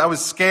 and I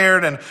was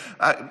scared.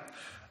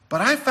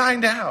 But I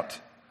find out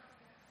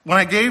when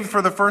I gave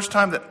for the first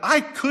time that I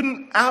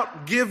couldn't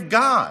outgive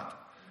God.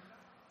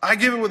 I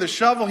give it with a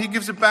shovel, he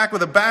gives it back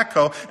with a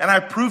backhoe, and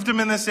I proved him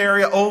in this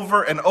area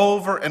over and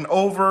over and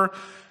over,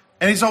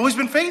 and he's always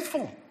been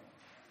faithful.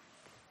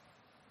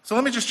 So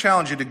let me just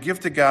challenge you to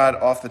give to God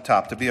off the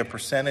top, to be a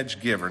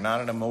percentage giver,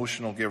 not an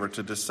emotional giver,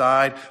 to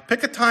decide.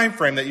 Pick a time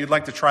frame that you'd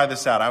like to try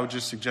this out. I would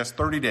just suggest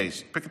 30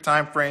 days. Pick a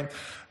time frame.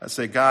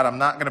 Say, God, I'm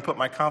not going to put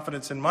my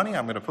confidence in money.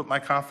 I'm going to put my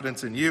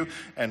confidence in you.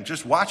 And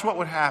just watch what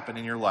would happen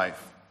in your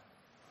life.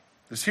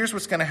 Because here's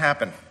what's going to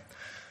happen.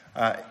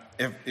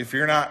 If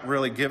you're not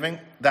really giving,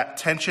 that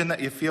tension that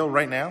you feel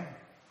right now,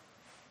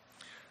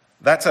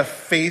 that's a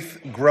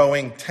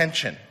faith-growing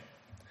tension.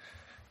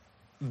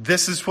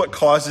 This is what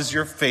causes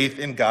your faith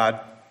in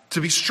God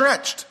to be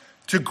stretched,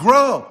 to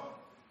grow.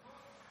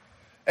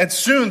 And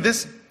soon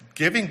this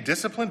giving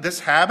discipline,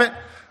 this habit,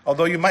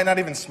 although you might not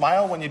even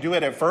smile when you do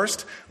it at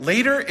first,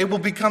 later it will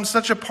become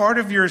such a part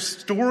of your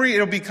story,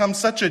 it'll become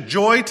such a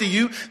joy to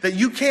you that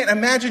you can't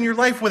imagine your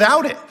life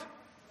without it.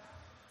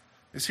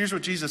 Because here's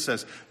what Jesus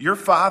says, your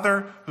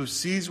Father who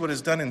sees what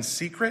is done in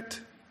secret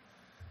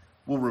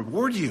will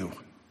reward you.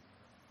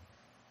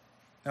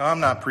 Now,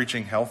 I'm not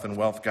preaching health and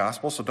wealth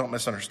gospel, so don't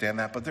misunderstand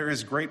that, but there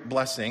is great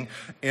blessing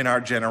in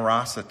our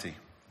generosity.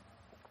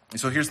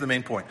 So here's the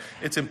main point.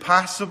 It's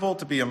impossible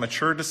to be a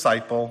mature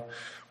disciple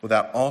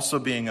without also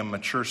being a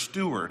mature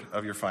steward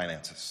of your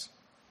finances.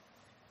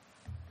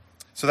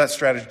 So that's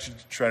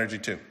strategy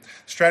 2.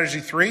 Strategy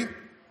 3,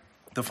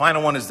 the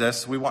final one is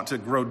this. We want to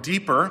grow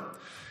deeper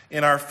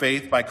in our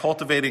faith by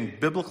cultivating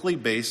biblically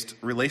based,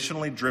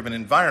 relationally driven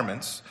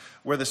environments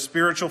where the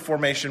spiritual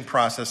formation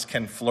process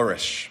can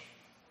flourish.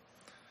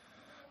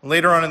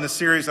 Later on in the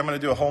series, I'm going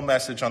to do a whole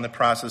message on the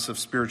process of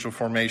spiritual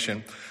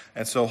formation.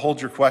 And so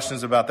hold your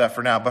questions about that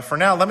for now. But for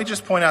now, let me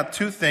just point out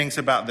 2 things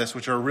about this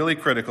which are really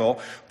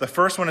critical. The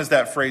first one is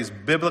that phrase,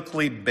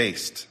 biblically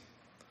based.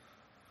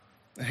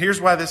 And here's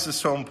why this is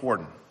so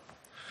important.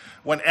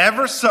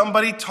 Whenever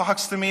somebody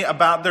talks to me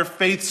about their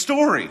faith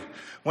story,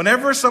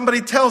 whenever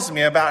somebody tells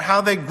me about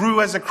how they grew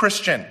as a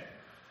Christian,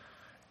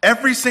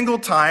 every single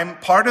time,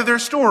 part of their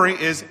story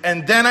is,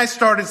 and then I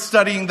started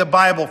studying the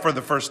Bible for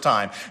the first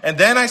time. And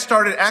then I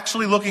started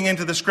actually looking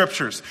into the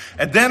scriptures.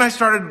 And then I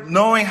started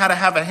knowing how to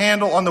have a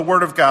handle on the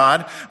Word of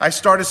God. I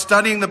started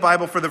studying the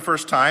Bible for the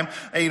first time.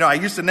 And, I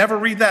used to never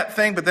read that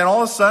thing, but then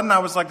all of a sudden I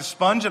was like a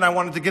sponge and I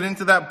wanted to get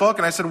into that book.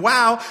 And I said,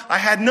 wow, I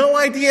had no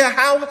idea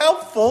how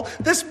helpful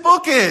this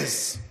book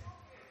is.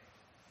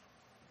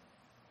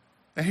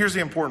 And here's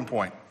the important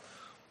point.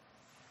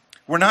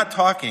 We're not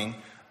talking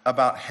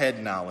about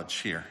head knowledge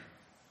here.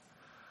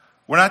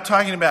 We're not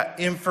talking about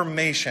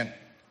information.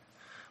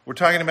 We're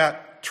talking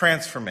about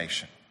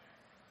transformation.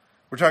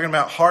 We're talking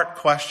about heart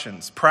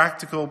questions,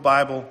 practical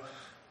Bible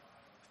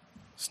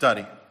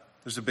study.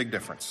 There's a big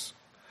difference.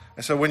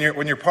 And so when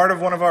you're part of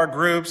one of our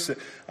groups,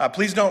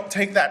 please don't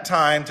take that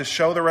time to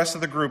show the rest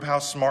of the group how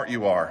smart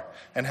you are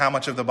and how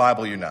much of the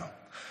Bible you know.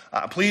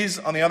 Please,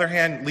 on the other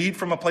hand, lead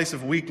from a place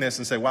of weakness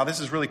and say, wow,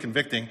 this is really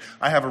convicting.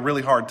 I have a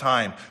really hard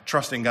time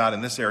trusting God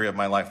in this area of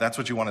my life. That's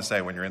what you want to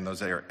say when you're in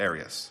those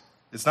areas.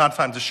 It's not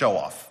time to show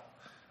off.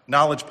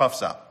 Knowledge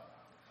puffs up,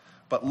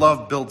 but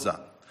love builds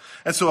up.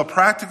 And so a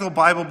practical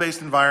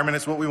Bible-based environment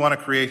is what we want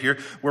to create here,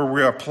 where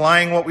we're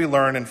applying what we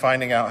learn and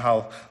finding out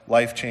how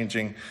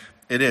life-changing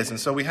it is. And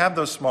so we have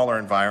those smaller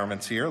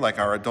environments here, like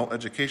our adult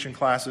education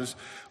classes,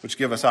 which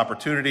give us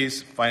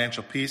opportunities,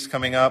 financial peace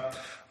coming up,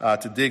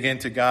 to dig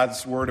into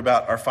God's word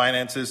about our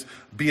finances.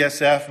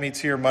 BSF meets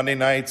here Monday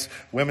nights,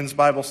 women's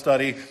Bible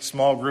study,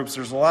 small groups.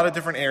 There's a lot of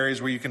different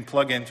areas where you can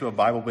plug into a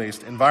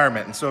Bible-based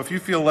environment. And so if you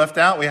feel left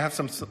out, we have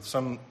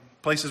some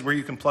places where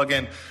you can plug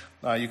in.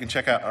 You can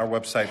check out our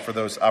website for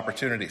those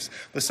opportunities.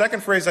 The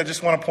second phrase I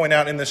just want to point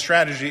out in this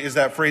strategy is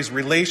that phrase,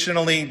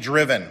 relationally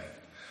driven.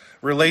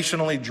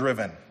 Relationally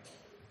driven.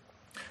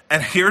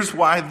 And here's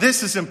why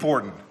this is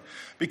important.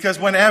 Because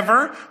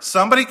whenever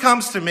somebody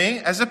comes to me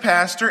as a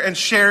pastor and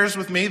shares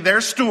with me their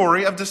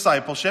story of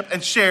discipleship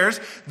and shares,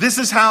 this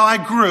is how I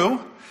grew,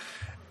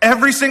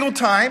 every single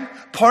time,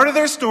 part of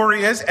their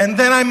story is, and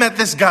then I met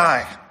this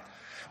guy.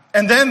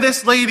 And then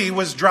this lady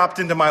was dropped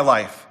into my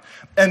life.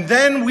 And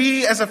then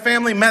we as a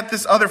family met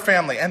this other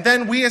family. And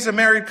then we as a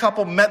married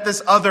couple met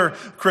this other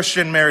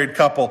Christian married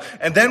couple.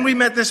 And then we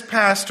met this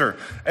pastor.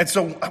 And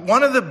so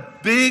one of the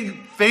big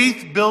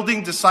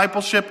faith-building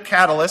discipleship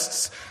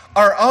catalysts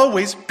are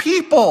always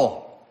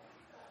people.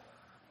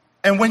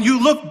 And when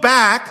you look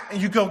back and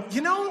you go,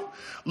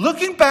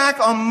 looking back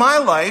on my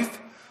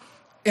life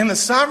in the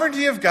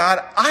sovereignty of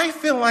God, I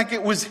feel like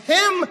it was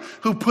him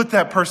who put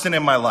that person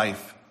in my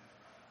life.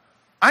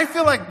 I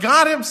feel like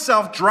God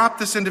himself dropped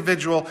this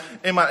individual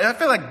I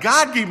feel like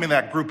God gave me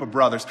that group of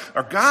brothers,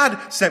 or God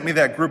sent me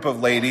that group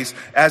of ladies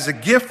as a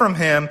gift from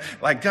him.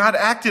 Like God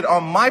acted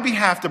on my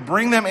behalf to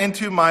bring them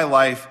into my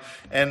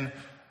life, and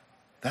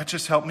that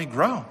just helped me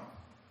grow.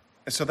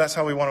 And so that's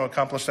how we want to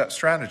accomplish that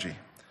strategy.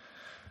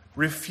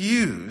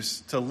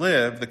 Refuse to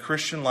live the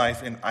Christian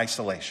life in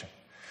isolation.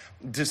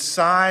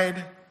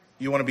 Decide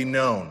you want to be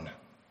known.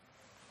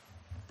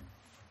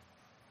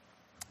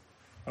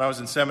 When I was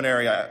in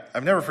seminary,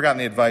 I've never forgotten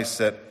the advice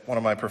that one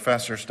of my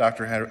professors,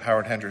 Dr.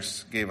 Howard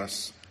Hendricks, gave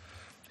us.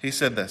 He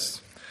said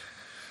this: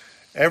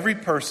 every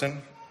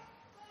person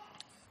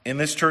in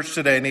this church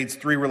today needs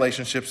 3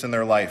 relationships in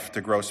their life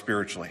to grow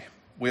spiritually.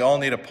 We all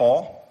need a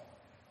Paul,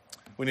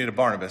 we need a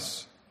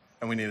Barnabas,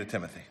 and we need a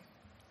Timothy.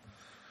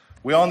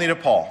 We all need a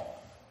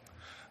Paul.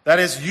 That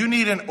is, you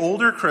need an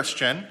older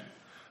Christian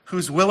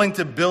who's willing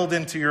to build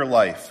into your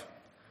life.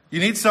 You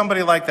need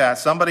somebody like that,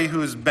 somebody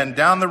who's been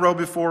down the road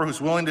before,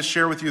 who's willing to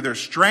share with you their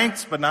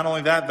strengths, but not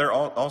only that, they're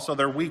also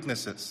their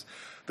weaknesses.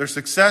 Their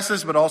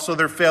successes, but also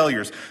their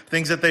failures.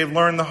 Things that they've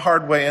learned the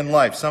hard way in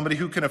life. Somebody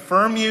who can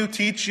affirm you,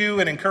 teach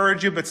you, and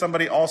encourage you, but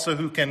somebody also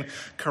who can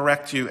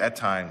correct you at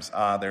times.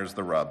 There's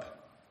the rub.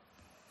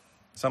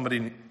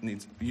 Somebody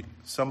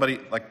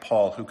like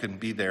Paul who can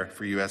be there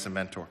for you as a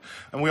mentor.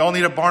 And we all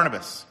need a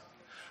Barnabas.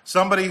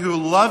 Somebody who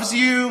loves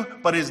you,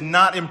 but is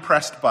not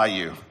impressed by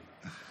you.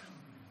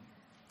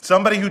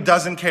 Somebody who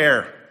doesn't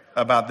care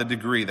about the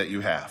degree that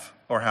you have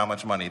or how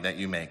much money that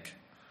you make.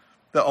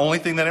 The only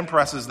thing that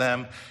impresses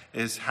them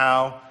is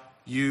how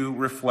you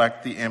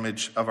reflect the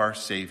image of our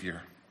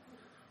Savior.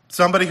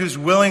 Somebody who's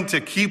willing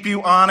to keep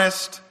you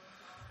honest.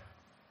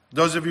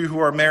 Those of you who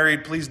are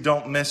married, please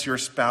don't miss your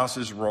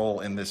spouse's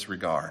role in this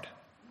regard.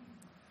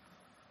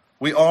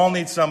 We all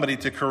need somebody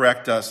to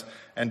correct us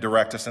and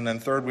direct us. And then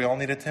third, we all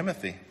need a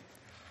Timothy.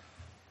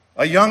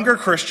 A younger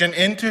Christian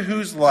into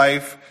whose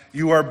life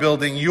you are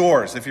building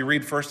yours. If you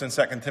read 1 and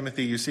 2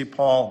 Timothy, you see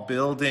Paul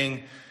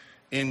building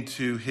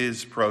into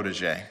his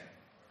protege.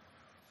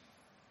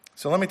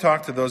 So let me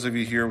talk to those of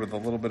you here with a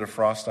little bit of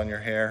frost on your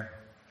hair,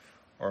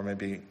 or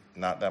maybe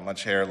not that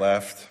much hair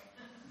left.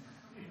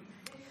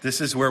 This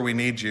is where we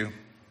need you.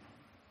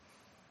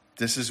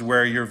 This is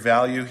where your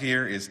value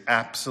here is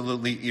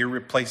absolutely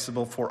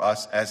irreplaceable for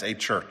us as a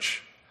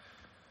church.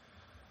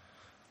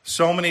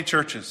 So many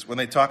churches, when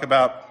they talk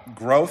about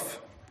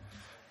growth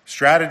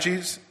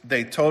strategies,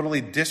 they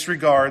totally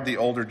disregard the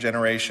older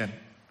generation.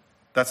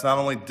 That's not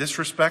only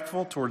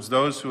disrespectful towards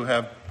those who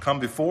have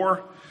come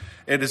before,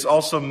 it is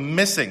also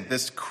missing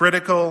this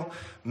critical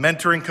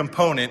mentoring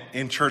component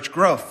in church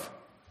growth.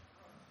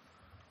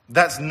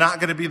 That's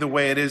not going to be the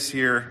way it is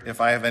here if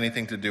I have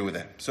anything to do with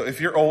it. So if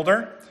you're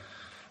older,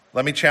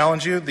 let me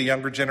challenge you, the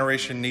younger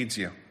generation needs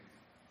you.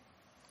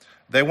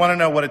 They want to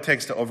know what it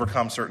takes to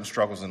overcome certain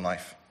struggles in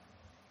life.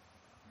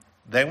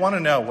 They want to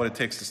know what it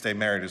takes to stay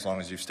married as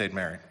long as you've stayed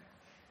married.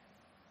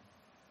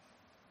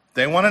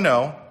 They want to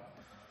know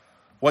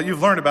what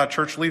you've learned about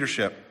church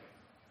leadership,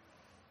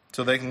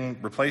 so they can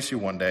replace you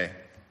one day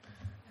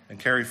and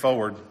carry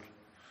forward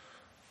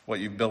what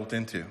you've built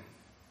into.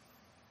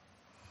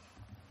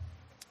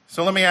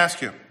 So let me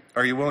ask you,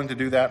 are you willing to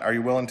do that? Are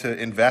you willing to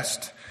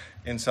invest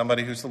in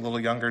somebody who's a little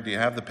younger? Do you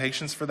have the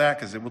patience for that?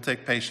 Because it will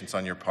take patience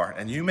on your part.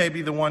 And you may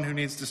be the one who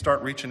needs to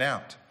start reaching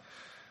out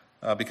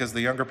because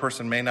the younger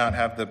person may not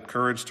have the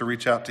courage to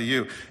reach out to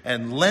you.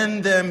 And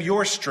lend them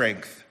your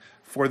strength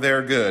for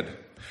their good.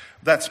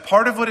 That's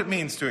part of what it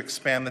means to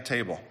expand the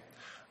table.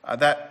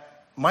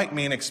 That might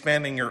mean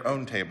expanding your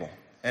own table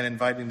and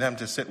inviting them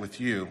to sit with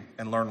you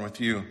and learn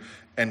with you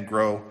and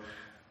grow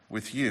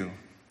with you.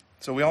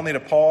 So we all need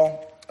a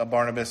Paul, a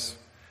Barnabas,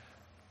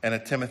 and a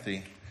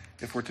Timothy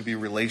if we're to be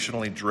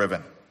relationally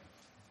driven.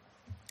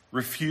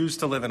 Refuse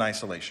to live in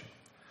isolation.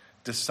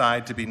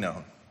 Decide to be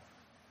known.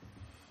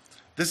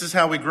 This is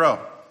how we grow.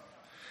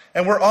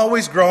 And we're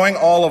always growing,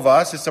 all of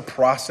us. It's a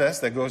process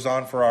that goes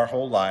on for our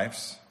whole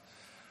lives.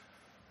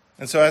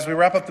 And so as we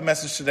wrap up the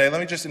message today,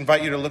 let me just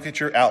invite you to look at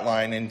your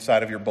outline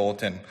inside of your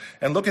bulletin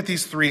and look at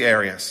these 3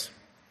 areas.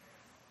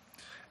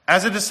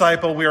 As a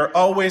disciple, we are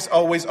always,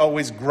 always,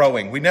 always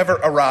growing. We never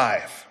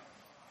arrive.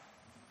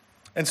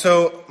 And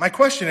so my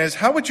question is,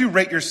 how would you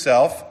rate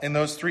yourself in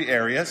those 3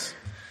 areas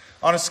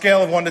on a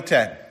scale of 1 to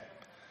 10?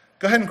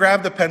 Go ahead and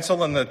grab the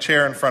pencil and the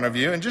chair in front of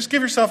you and just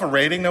give yourself a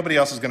rating. Nobody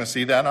else is going to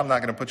see that. I'm not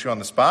going to put you on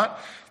the spot.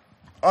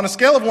 On a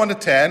scale of 1 to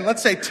 10,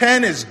 let's say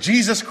 10 is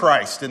Jesus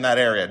Christ in that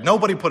area.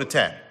 Nobody put a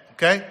 10,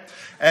 okay?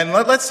 And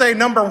let's say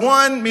number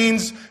 1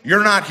 means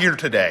you're not here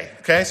today,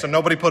 okay? So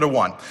nobody put a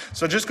 1.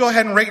 So just go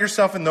ahead and rate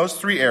yourself in those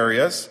 3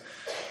 areas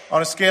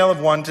on a scale of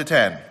 1 to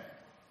 10.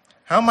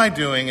 How am I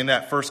doing in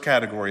that first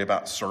category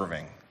about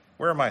serving?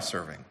 Where am I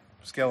serving?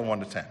 Scale of 1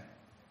 to 10.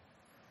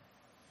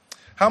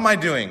 How am I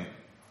doing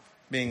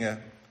being a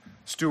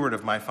steward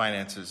of my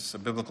finances, a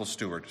biblical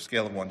steward?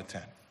 Scale of 1 to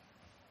 10.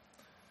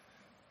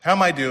 How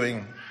am I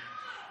doing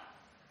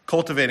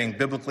cultivating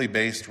biblically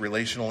based,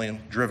 relationally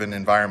driven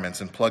environments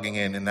and plugging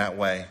in that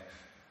way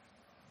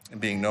and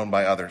being known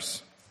by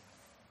others?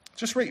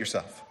 Just rate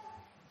yourself.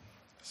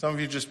 Some of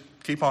you just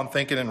keep on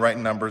thinking and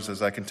writing numbers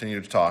as I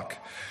continue to talk.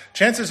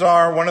 Chances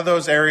are one of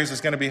those areas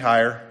is going to be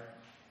higher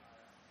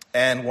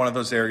and one of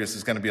those areas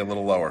is going to be a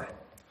little lower.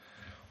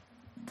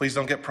 Please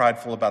don't get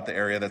prideful about the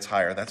area that's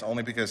higher. That's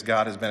only because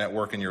God has been at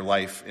work in your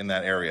life in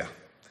that area.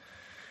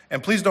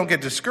 And please don't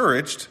get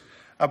discouraged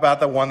about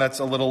the one that's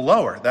a little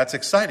lower. That's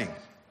exciting.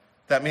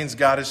 That means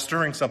God is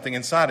stirring something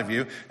inside of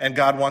you, and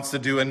God wants to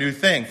do a new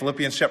thing.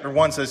 Philippians chapter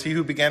 1 says, "He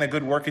who began a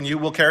good work in you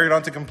will carry it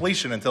on to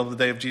completion until the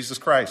day of Jesus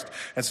Christ."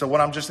 And so what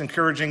I'm just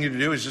encouraging you to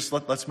do is just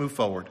let's move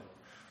forward.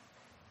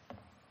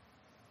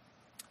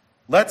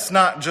 Let's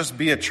not just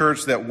be a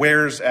church that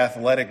wears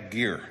athletic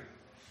gear.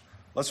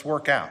 Let's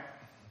work out.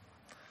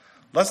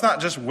 Let's not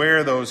just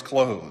wear those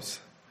clothes.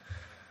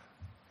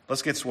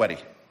 Let's get sweaty.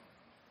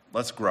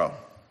 Let's grow.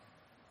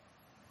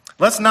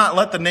 Let's not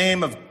let the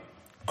name of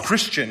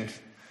Christian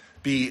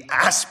be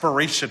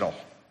aspirational.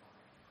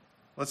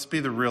 Let's be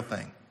the real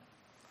thing.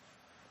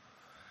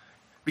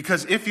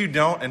 Because if you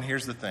don't, and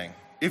here's the thing,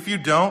 if you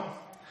don't,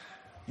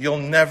 you'll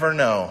never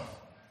know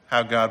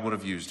how God would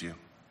have used you.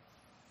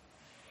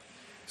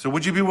 So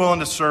would you be willing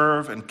to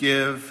serve and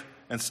give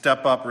and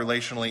step up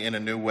relationally in a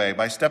new way?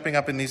 By stepping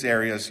up in these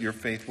areas, your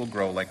faith will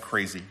grow like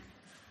crazy.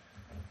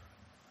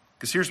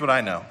 Because here's what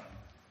I know.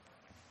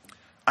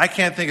 I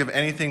can't think of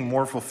anything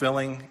more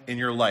fulfilling in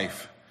your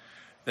life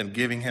than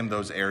giving him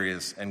those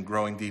areas and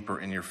growing deeper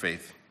in your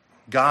faith.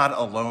 God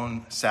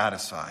alone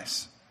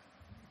satisfies.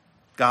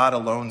 God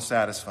alone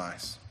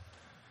satisfies.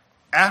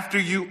 After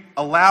you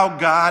allow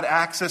God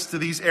access to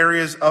these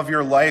areas of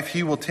your life,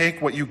 he will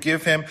take what you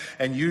give him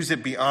and use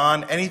it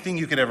beyond anything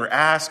you could ever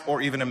ask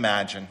or even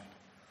imagine.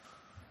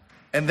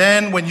 And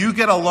then when you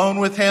get alone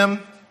with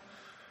him,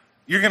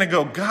 you're going to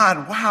go,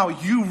 "God, wow,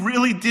 you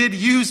really did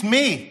use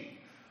me.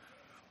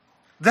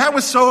 That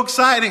was so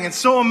exciting and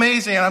so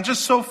amazing, and I'm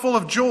just so full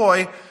of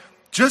joy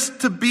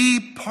just to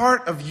be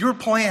part of your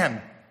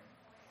plan."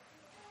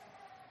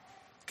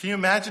 Can you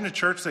imagine a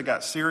church that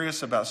got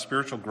serious about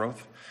spiritual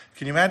growth?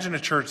 Can you imagine a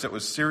church that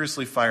was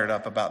seriously fired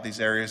up about these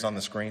areas on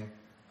the screen?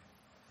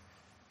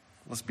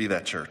 Let's be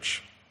that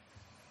church.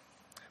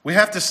 We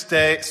have to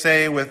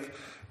say with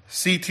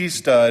C.T.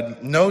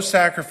 Studd, "No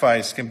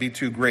sacrifice can be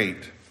too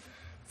great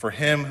for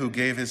him who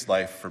gave his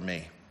life for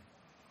me."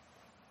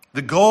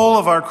 The goal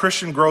of our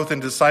Christian growth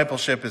and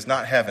discipleship is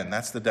not heaven.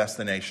 That's the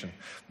destination.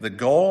 The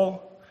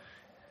goal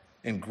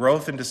in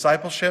growth and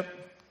discipleship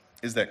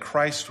is that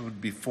Christ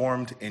would be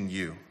formed in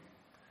you.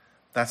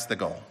 That's the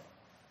goal.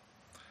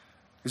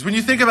 Because when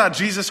you think about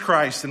Jesus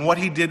Christ and what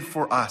he did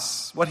for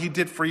us, what he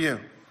did for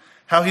you,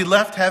 how he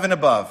left heaven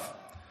above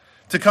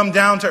to come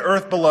down to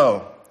earth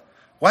below.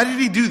 Why did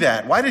he do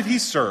that? Why did he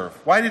serve?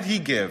 Why did he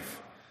give?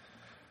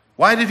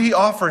 Why did he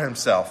offer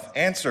himself?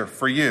 Answer: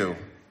 for you.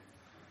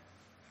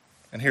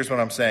 And here's what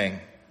I'm saying.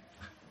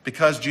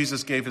 Because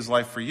Jesus gave his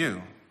life for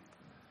you,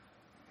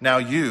 now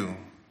you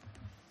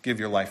give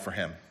your life for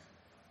him.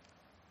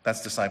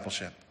 That's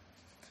discipleship.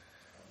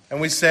 And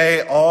we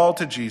say, all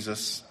to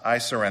Jesus I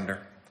surrender.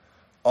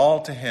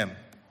 All to him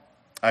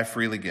I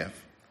freely give.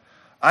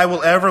 I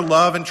will ever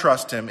love and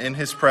trust him, in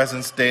his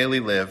presence daily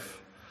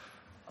live.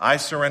 I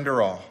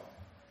surrender all.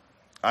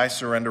 I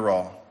surrender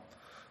all.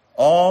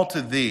 All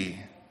to thee,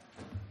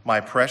 my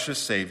precious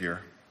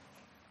Savior,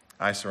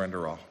 I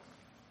surrender all.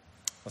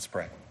 Let's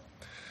pray.